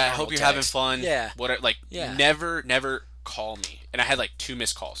 That's a Yeah, I normal hope you're having text. fun. Yeah. What like Yeah. never call me. And I had like 2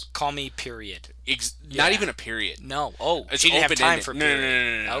 missed calls. Call me, period. Not Yeah. even a period. No. Oh, It's she didn't have time open-ended. for no,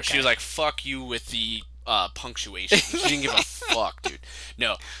 period. no. Okay. She was like, "Fuck you" with the punctuation. She didn't give a fuck, dude.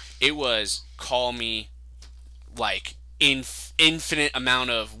 No, it was call me like infinite amount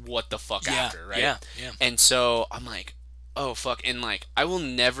of what the fuck Yeah, after, right? yeah, yeah. And so I'm like, oh fuck, and like I will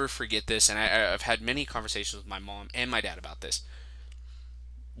never forget this. And I've had many conversations with my mom and my dad about this.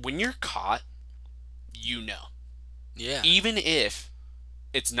 When you're caught, you know, Yeah. even if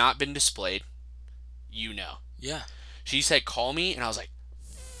it's not been displayed, you know. Yeah. She said, "Call me," and I was like,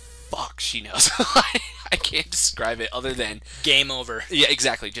 "Fuck, she knows." I can't describe it other than Game over. yeah,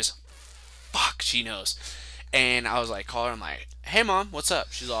 exactly. Just fuck, she knows. And I was like, call her. I'm like, "Hey, mom, what's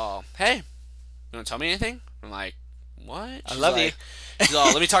up?" She's all, "Hey, you want to tell me anything?" I'm like, "What?" I love like, She's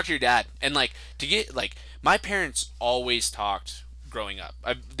all, "Let me talk to your dad." And like to get like my parents always talked growing up.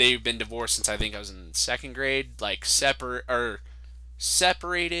 They've been divorced since I think I was in 2nd grade. Like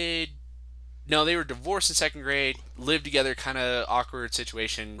separated. No, they were divorced in 2nd grade. Lived together, kind of awkward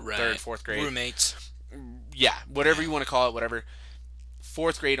situation. Right. 3rd, 4th grade. Roommates. Yeah, whatever you want to call it, whatever.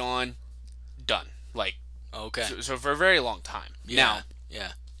 4th grade on, done. Like Okay. so for a very long time. Yeah. Now,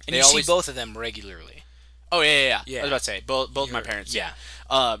 Yeah. And they you always- see both of them regularly. oh yeah. Yeah. I was about to say both my You're- parents. yeah.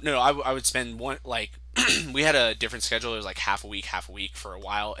 No, I would spend one like we had a different schedule. It was like half a week for a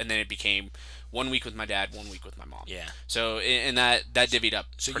while, and then it became 1 week with my dad, 1 week with my mom. Yeah. So and that divvied up.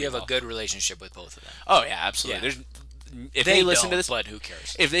 So pretty you have well. a good relationship with both of them. Oh yeah, absolutely. Yeah. There's if they listen to don't, this, but who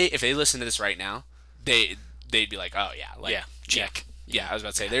cares? if they listen to this right now, they'd be like, oh yeah, like Yeah, check. Yeah, I was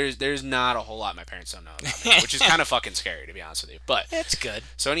about to say there's not a whole lot my parents don't know about me, which is kind of fucking scary to be honest with you. But That's good.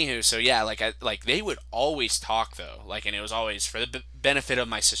 so anywho, so yeah, like they would always talk though, like, and it was always for the benefit of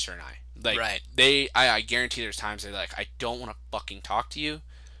my sister and I. Like Right. I guarantee there's times they're like, I don't want to fucking talk to you,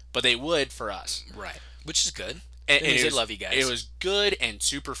 but they would for us. Right. Which is good. And That means it they was, love you guys. It was good and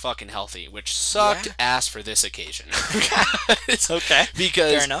super fucking healthy, which sucked Yeah. ass for this occasion. It's okay.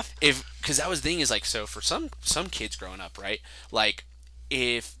 Because Fair enough. because that was the thing is like, so for some kids growing up, right, like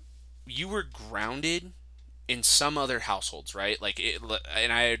if you were grounded in some other households, right, like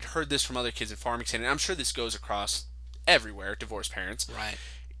and I had heard this from other kids in Farmington, and I'm sure this goes across everywhere, divorced parents. Right.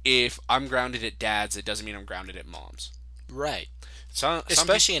 If I'm grounded at dad's, it doesn't mean I'm grounded at mom's. Right. Some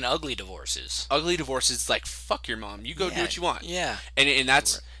Especially in ugly divorces. ugly divorces, like, fuck your mom. You go do what you want. Yeah. And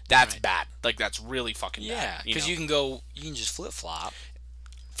that's Right. bad. Like, that's really fucking Yeah, bad. because you can just flip flop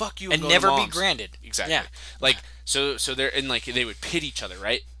fuck you and go to never be mom's. grounded. Exactly. Yeah. Like, so they're, and like, they would pit each other,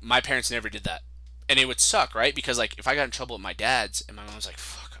 right? My parents never did that. And it would suck, right? Because, like, if I got in trouble with my dad's and my mom was like,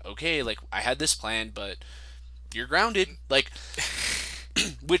 fuck, okay, like, I had this plan, but you're grounded. Like,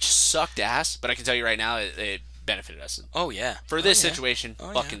 which sucked ass, but I can tell you right now, it benefited us. Oh yeah. For this Oh, yeah. situation,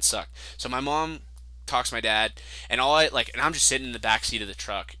 Oh, fucking yeah. sucked. So my mom talks to my dad, and and I'm just sitting in the back seat of the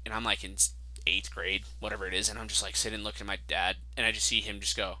truck, and I'm like in 8th grade, whatever it is, and I'm just like sitting looking at my dad, and I just see him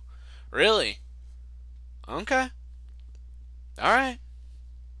just go, really? Okay. All right.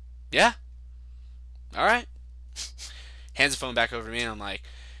 Yeah. All right. Hands the phone back over to me, and I'm like,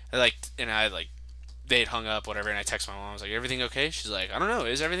 they had hung up, whatever, and I text my mom. I was like, everything okay? She's like, I don't know.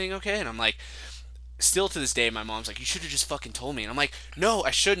 Is everything okay? And I'm like, still to this day, my mom's like, you should have just fucking told me. And I'm like, no,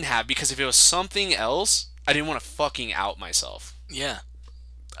 I shouldn't have, because if it was something else, I didn't want to fucking out myself. Yeah.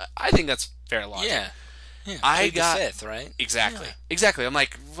 I think that's fair logic. Yeah. Yeah. I Plead the got fifth, right? exactly, Yeah. exactly. I'm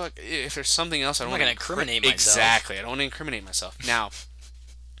like, fuck, if there's something else, I don't I'm want not to gonna incriminate myself. Exactly, I don't want to incriminate myself. Now,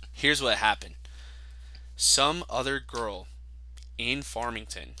 here's what happened. Some other girl in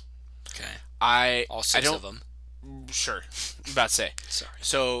Farmington. Okay. All six of them. Sure, I'm about to say. Sorry.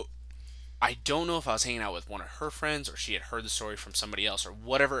 So, I don't know if I was hanging out with one of her friends or she had heard the story from somebody else or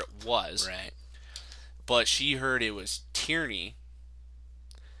whatever it was. Right. But she heard it was Tierney,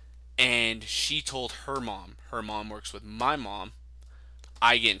 and she told her mom. Her mom works with my mom.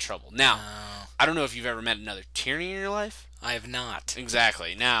 I get in trouble. Now, I don't know if you've ever met another Tierney in your life. I have not.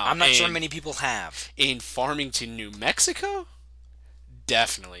 Exactly. Now, I'm not sure many people have. In Farmington, New Mexico?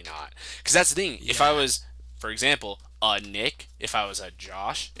 Definitely not. Because that's the thing. Yeah. If I was, for example, a Nick, if I was a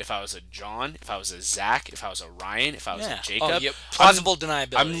Josh, if I was a John, if I was a Zach, if I was a Ryan, if I was a Jacob. Oh, yep. Plausible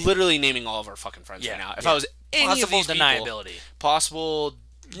deniability. I'm literally naming all of our fucking friends right now. If I was any plausible of these deniability. people, possible,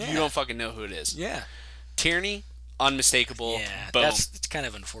 Yeah. you don't fucking know who it is. Yeah. Tierney, unmistakable. Yeah. Boom. It's kind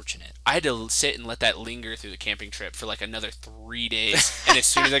of unfortunate. I had to sit and let that linger through the camping trip for like another 3 days. And as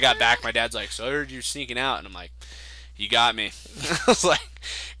soon as I got back, my dad's like, so I heard you're sneaking out. And I'm like, you got me. I was like,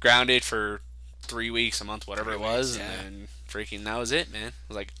 grounded for 3 weeks, a month, whatever it was. Yeah. And then freaking, that was it, man. I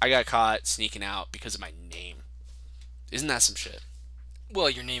was like, I got caught sneaking out because of my name. Isn't that some shit? Well,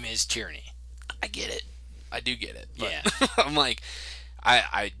 your name is Tierney. I get it. I do get it. But Yeah. I'm like,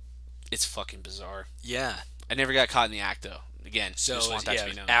 it's fucking bizarre. Yeah. I never got caught in the act, though. Again, So, just want that to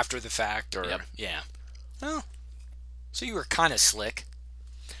be known. after the fact, or Yep. yeah. Well, so you were kind of slick.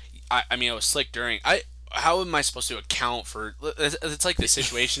 I mean, I was slick during. How am I supposed to account for? It's like the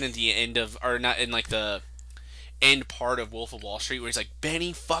situation at the end of, or not in like the end part of Wolf of Wall Street, where he's like,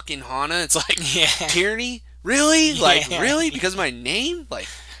 Benny fucking Hanna. It's like, Yeah. Tierney, really? Like, Yeah. really? Because of my name? Like,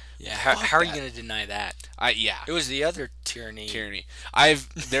 Yeah. fuck How are you that. going to deny that? Yeah. It was the other Tierney. Tierney.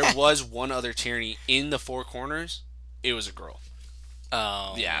 There was one other Tierney in the Four Corners. It was a girl.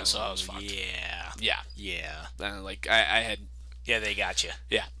 Oh. Yeah, so I was fucked. Yeah. Yeah. Yeah. Like I had. Yeah, they got you.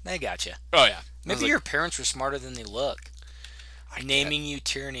 Yeah. They got you. Oh yeah. Maybe your parents were smarter than they look. Naming you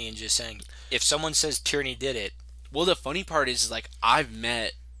Tierney and just saying, if someone says Tierney did it. Well, the funny part is like, I've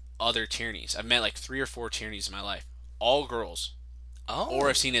met other Tierneys. I've met like 3 or 4 Tierneys in my life. All girls. Oh. Or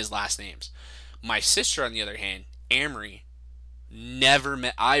I've seen his last names. My sister, on the other hand, Amory,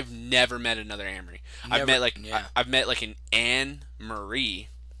 I've never met another Amory. I've met like an Anne Marie.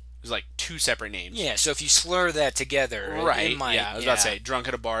 It was like 2 separate names. Yeah, so if you slur that together, right? It might, I was about to say drunk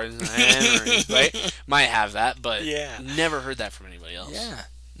at a bar, Anne Marie, right? Might have that, but never heard that from anybody else. Yeah,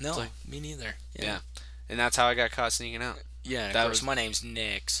 no, like, me neither. Yeah, and that's how I got caught sneaking out. Yeah, and of course my name's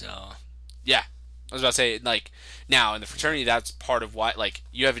Nick, so yeah. I was about to say, like, now in the fraternity, that's part of why, like,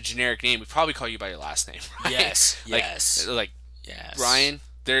 you have a generic name. We probably call you by your last name, right? Yes, like, yes. Ryan.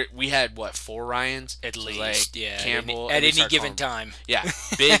 We had 4 Ryans at least, like, yeah. Campbell at any given time. Yeah,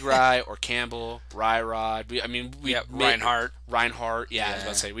 Big Rye or Campbell, Rye Rod. Reinhardt. Yeah, I was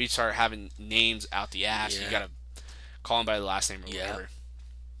about to say, we start having names out the ass. Yeah. You gotta call them by the last name or whatever.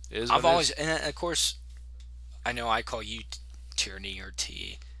 I've always, and of course, I know I call you Tierney or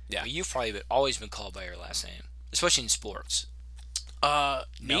T. Yeah, but you've probably always been called by your last name, especially in sports.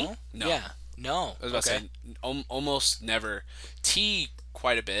 Me? No. Yeah. No. I was about to say, almost never. T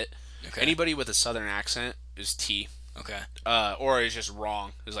quite a bit. Okay. Anybody with a southern accent is T. Okay. Or is just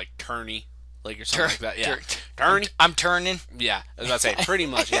wrong. It's like Turney, like or something like that. Yeah. Turney. I'm turning. Yeah. I was about to say pretty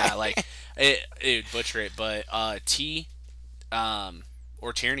much. Yeah. Like it would butcher it, but T,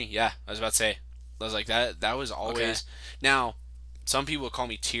 or Tierney. Yeah. I was about to say. I was like that. That was always. Now, some people call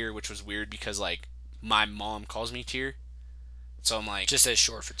me Tier, which was weird because like my mom calls me Tier. So I'm like, Just as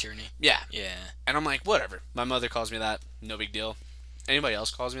short for tyranny. yeah. Yeah. And I'm like, whatever. My mother calls me that. No big deal. Anybody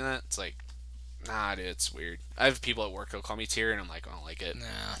else calls me that? It's like, nah, dude, it's weird. I have people at work who'll call me Tyr, and I'm like, I don't like it. Nah,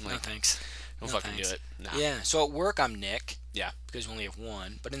 I'm no like, thanks. don't No fucking thanks. do it. Nah. Yeah. So at work, I'm Nick. Yeah. Because we only have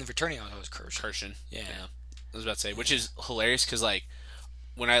one. But in the fraternity, I was always Kirshen. Kirshen. Yeah. I was about to say, which is hilarious because, like,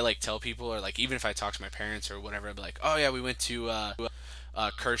 when I, like, tell people, or, like, even if I talk to my parents or whatever, I'll be like, oh, yeah, we went to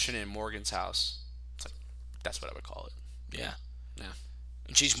Kirshen and Morgan's house. It's like, that's what I would call it. Yeah. Yeah.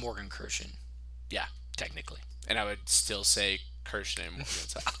 And she's Morgan Kirshen. Yeah. Technically. And I would still say Kirshen and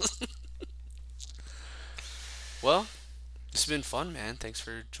Morgan's house. Well, this has been fun, man. Thanks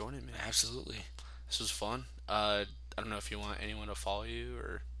for joining me. Absolutely. This was fun. I don't know if you want anyone to follow you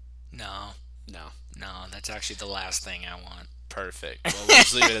or... No. No. No, that's actually the last thing I want. Perfect. Well, we'll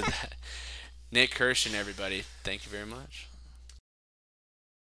just leave it at that. Nick Kirshen, everybody. Thank you very much.